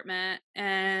apartment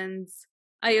and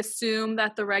I assume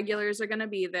that the regulars are going to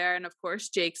be there, and of course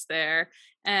Jake's there.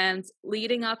 And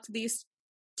leading up to these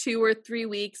 2 or 3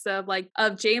 weeks of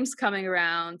James coming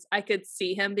around, I could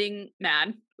see him being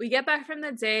mad. We get back from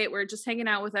the date, we're just hanging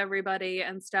out with everybody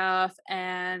and stuff,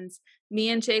 and me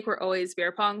and Jake were always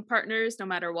beer pong partners no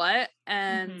matter what,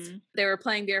 and they were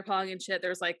playing beer pong and shit. There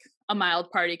was like a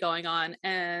mild party going on,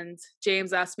 and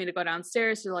James asked me to go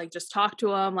downstairs to like just talk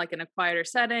to him like in a quieter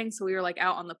setting. So we were like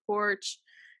out on the porch,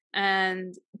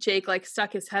 and Jake like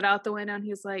stuck his head out the window and he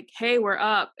was like, hey, we're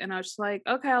up. And I was just like,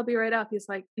 okay, I'll be right up. He's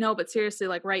like, no, but seriously,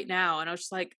 like right now. And I was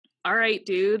just like, all right,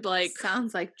 dude, like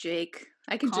sounds like Jake.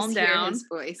 I can just hear his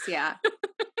voice. Yeah.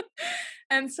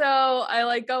 And so I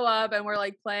like go up and we're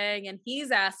like playing and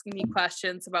he's asking me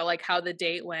questions about like how the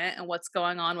date went and what's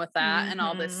going on with that and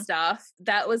all this stuff.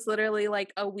 That was literally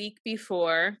like a week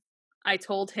before I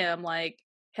told him like,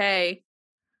 hey,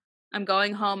 I'm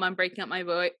going home. I'm breaking up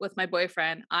with my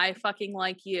boyfriend. I fucking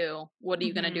like you. What are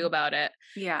you going to do about it?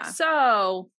 Yeah.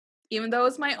 So even though it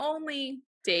was my only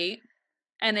date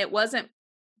and it wasn't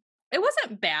it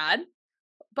wasn't bad,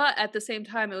 but at the same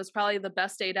time, it was probably the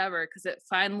best date ever because it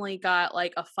finally got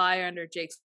like a fire under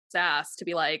Jake's ass to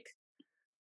be like,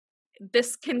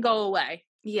 this can go away.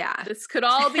 Yeah. This could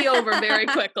all be over very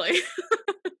quickly.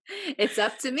 It's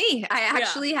up to me. I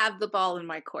actually have the ball in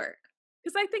my court.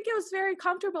 Because I think it was very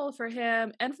comfortable for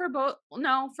him and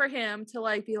for him to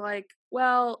like be like,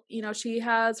 well, you know, she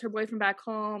has her boyfriend back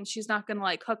home. She's not going to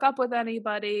like hook up with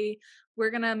anybody. We're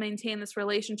going to maintain this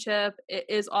relationship. It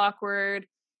is awkward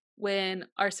when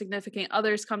our significant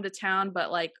others come to town,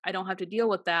 but like, I don't have to deal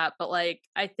with that. But like,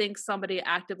 I think somebody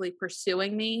actively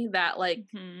pursuing me that like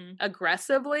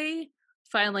aggressively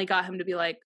finally got him to be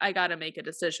like, I got to make a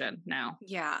decision now.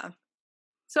 Yeah.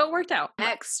 So it worked out.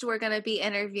 Next, we're going to be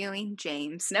interviewing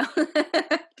James. No.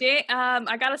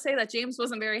 I got to say that James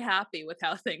wasn't very happy with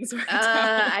how things worked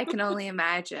out. I can only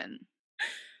imagine.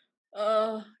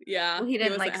 Oh, yeah. Well, he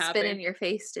didn't like spit in your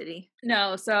face, did he?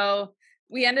 No. So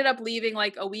we ended up leaving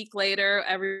like a week later.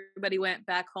 Everybody went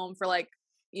back home for like,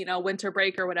 you know, winter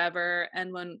break or whatever.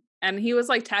 And he was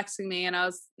like texting me and I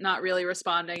was not really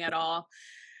responding at all.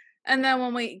 And then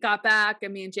when we got back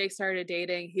and me and Jake started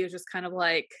dating, he was just kind of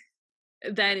like,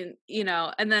 then, you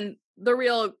know, and then the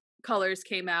real colors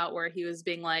came out where he was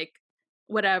being like,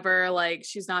 whatever, like,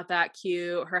 she's not that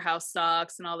cute, her house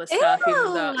sucks and all this stuff,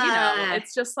 even though, you know,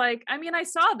 it's just like, I mean, I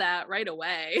saw that right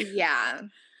away. Yeah.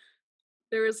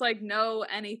 There was like no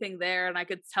anything there. And I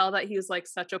could tell that he was like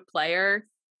such a player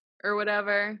or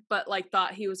whatever, but like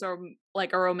thought he was a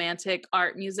romantic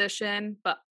art musician,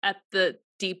 but at the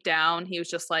deep down, he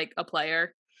was just like a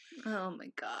player. Oh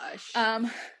my gosh.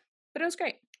 But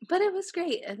it was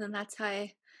great. And then that's how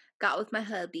I got with my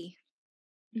hubby.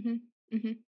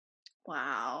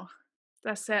 Wow.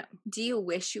 That's it. Do you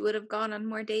wish you would have gone on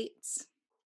more dates?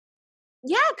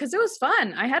 Yeah, because it was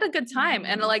fun. I had a good time.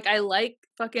 And like, I like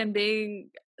fucking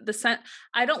being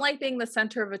I don't like being the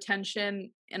center of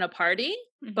attention in a party,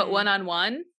 but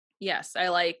one-on-one, yes, I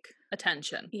like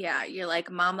attention. Yeah, you're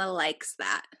like, mama likes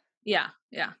that. Yeah.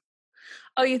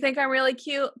 Oh, you think I'm really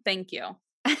cute? Thank you.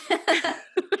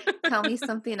 Tell me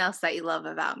something else that you love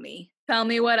about me. Tell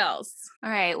me what else. All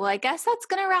right. Well, I guess that's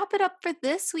going to wrap it up for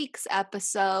this week's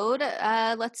episode.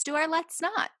 Let's do our Let's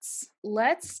Nots.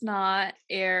 Let's not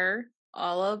air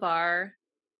all of our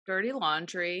dirty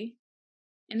laundry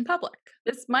in public.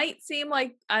 This might seem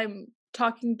like I'm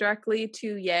talking directly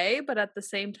to Ye, but at the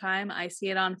same time, I see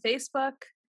it on Facebook.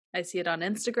 I see it on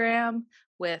Instagram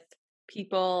with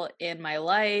people in my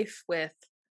life, with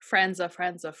friends of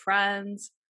friends of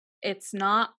friends. It's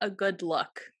not a good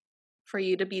look for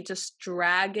you to be just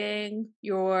dragging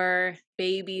your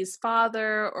baby's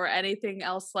father or anything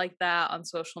else like that on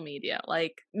social media.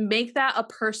 Like, make that a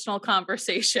personal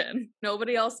conversation.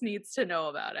 Nobody else needs to know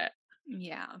about it.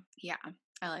 Yeah.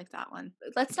 I like that one.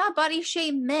 Let's not body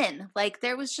shame men. Like,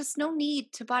 there was just no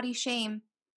need to body shame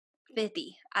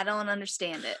 50. I don't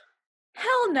understand it.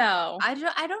 Hell no. I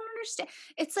don't understand.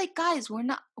 It's like, guys, we're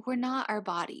not our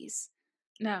bodies.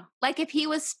 No. Like, if he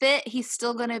was fit, he's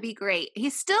still going to be great. He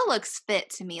still looks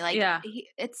fit to me. Like, yeah.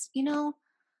 It's, you know,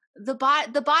 the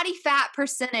body fat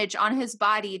percentage on his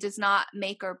body does not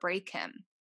make or break him.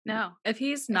 No. If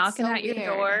he's knocking at your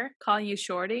door, calling you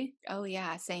shorty. Oh,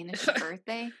 yeah. Saying it's your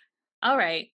birthday. All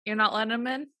right. You're not letting him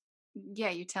in? Yeah.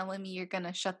 You're telling me you're going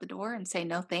to shut the door and say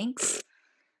no thanks?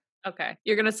 Okay.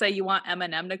 You're going to say you want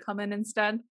Eminem to come in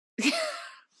instead?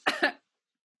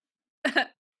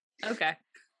 Okay.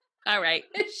 All right.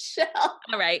 Michelle.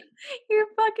 All right. Your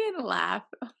fucking laugh.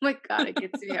 Oh my God. It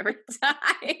gets me every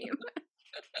time.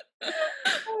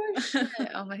 Oh, shit.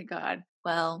 Oh my God.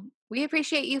 Well, we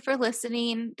appreciate you for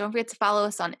listening. Don't forget to follow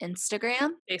us on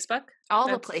Instagram, Facebook, all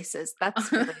the places.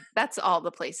 That's all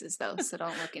the places though. So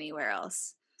don't look anywhere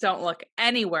else. Don't look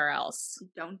anywhere else.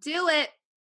 Don't do it.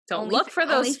 Don't look for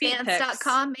those feet pics.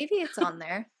 Onlyfans.com. Maybe it's on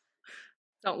there.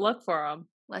 Don't look for them.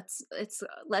 Let's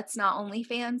not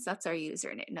OnlyFans. That's our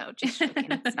username. No, just joking.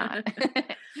 It's not.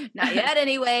 Not yet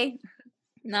anyway.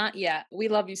 Not yet. We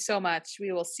love you so much.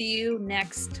 We will see you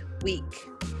next week.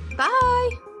 Bye.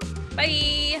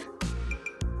 Bye.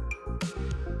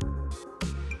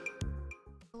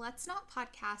 Let's Not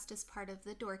podcast is part of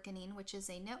The Dorkening, which is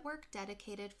a network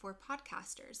dedicated for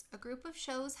podcasters, a group of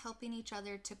shows helping each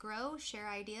other to grow, share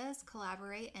ideas,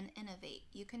 collaborate, and innovate.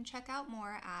 You can check out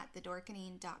more at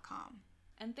thedorkening.com.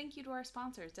 And thank you to our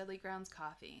sponsors, Deadly Grounds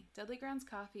Coffee. Deadly Grounds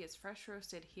Coffee is fresh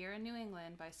roasted here in New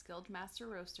England by skilled master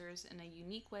roasters in a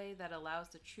unique way that allows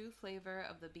the true flavor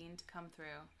of the bean to come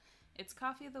through. It's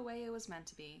coffee the way it was meant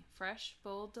to be. Fresh,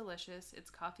 bold, delicious.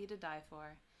 It's coffee to die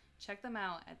for. Check them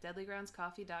out at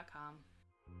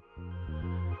deadlygroundscoffee.com.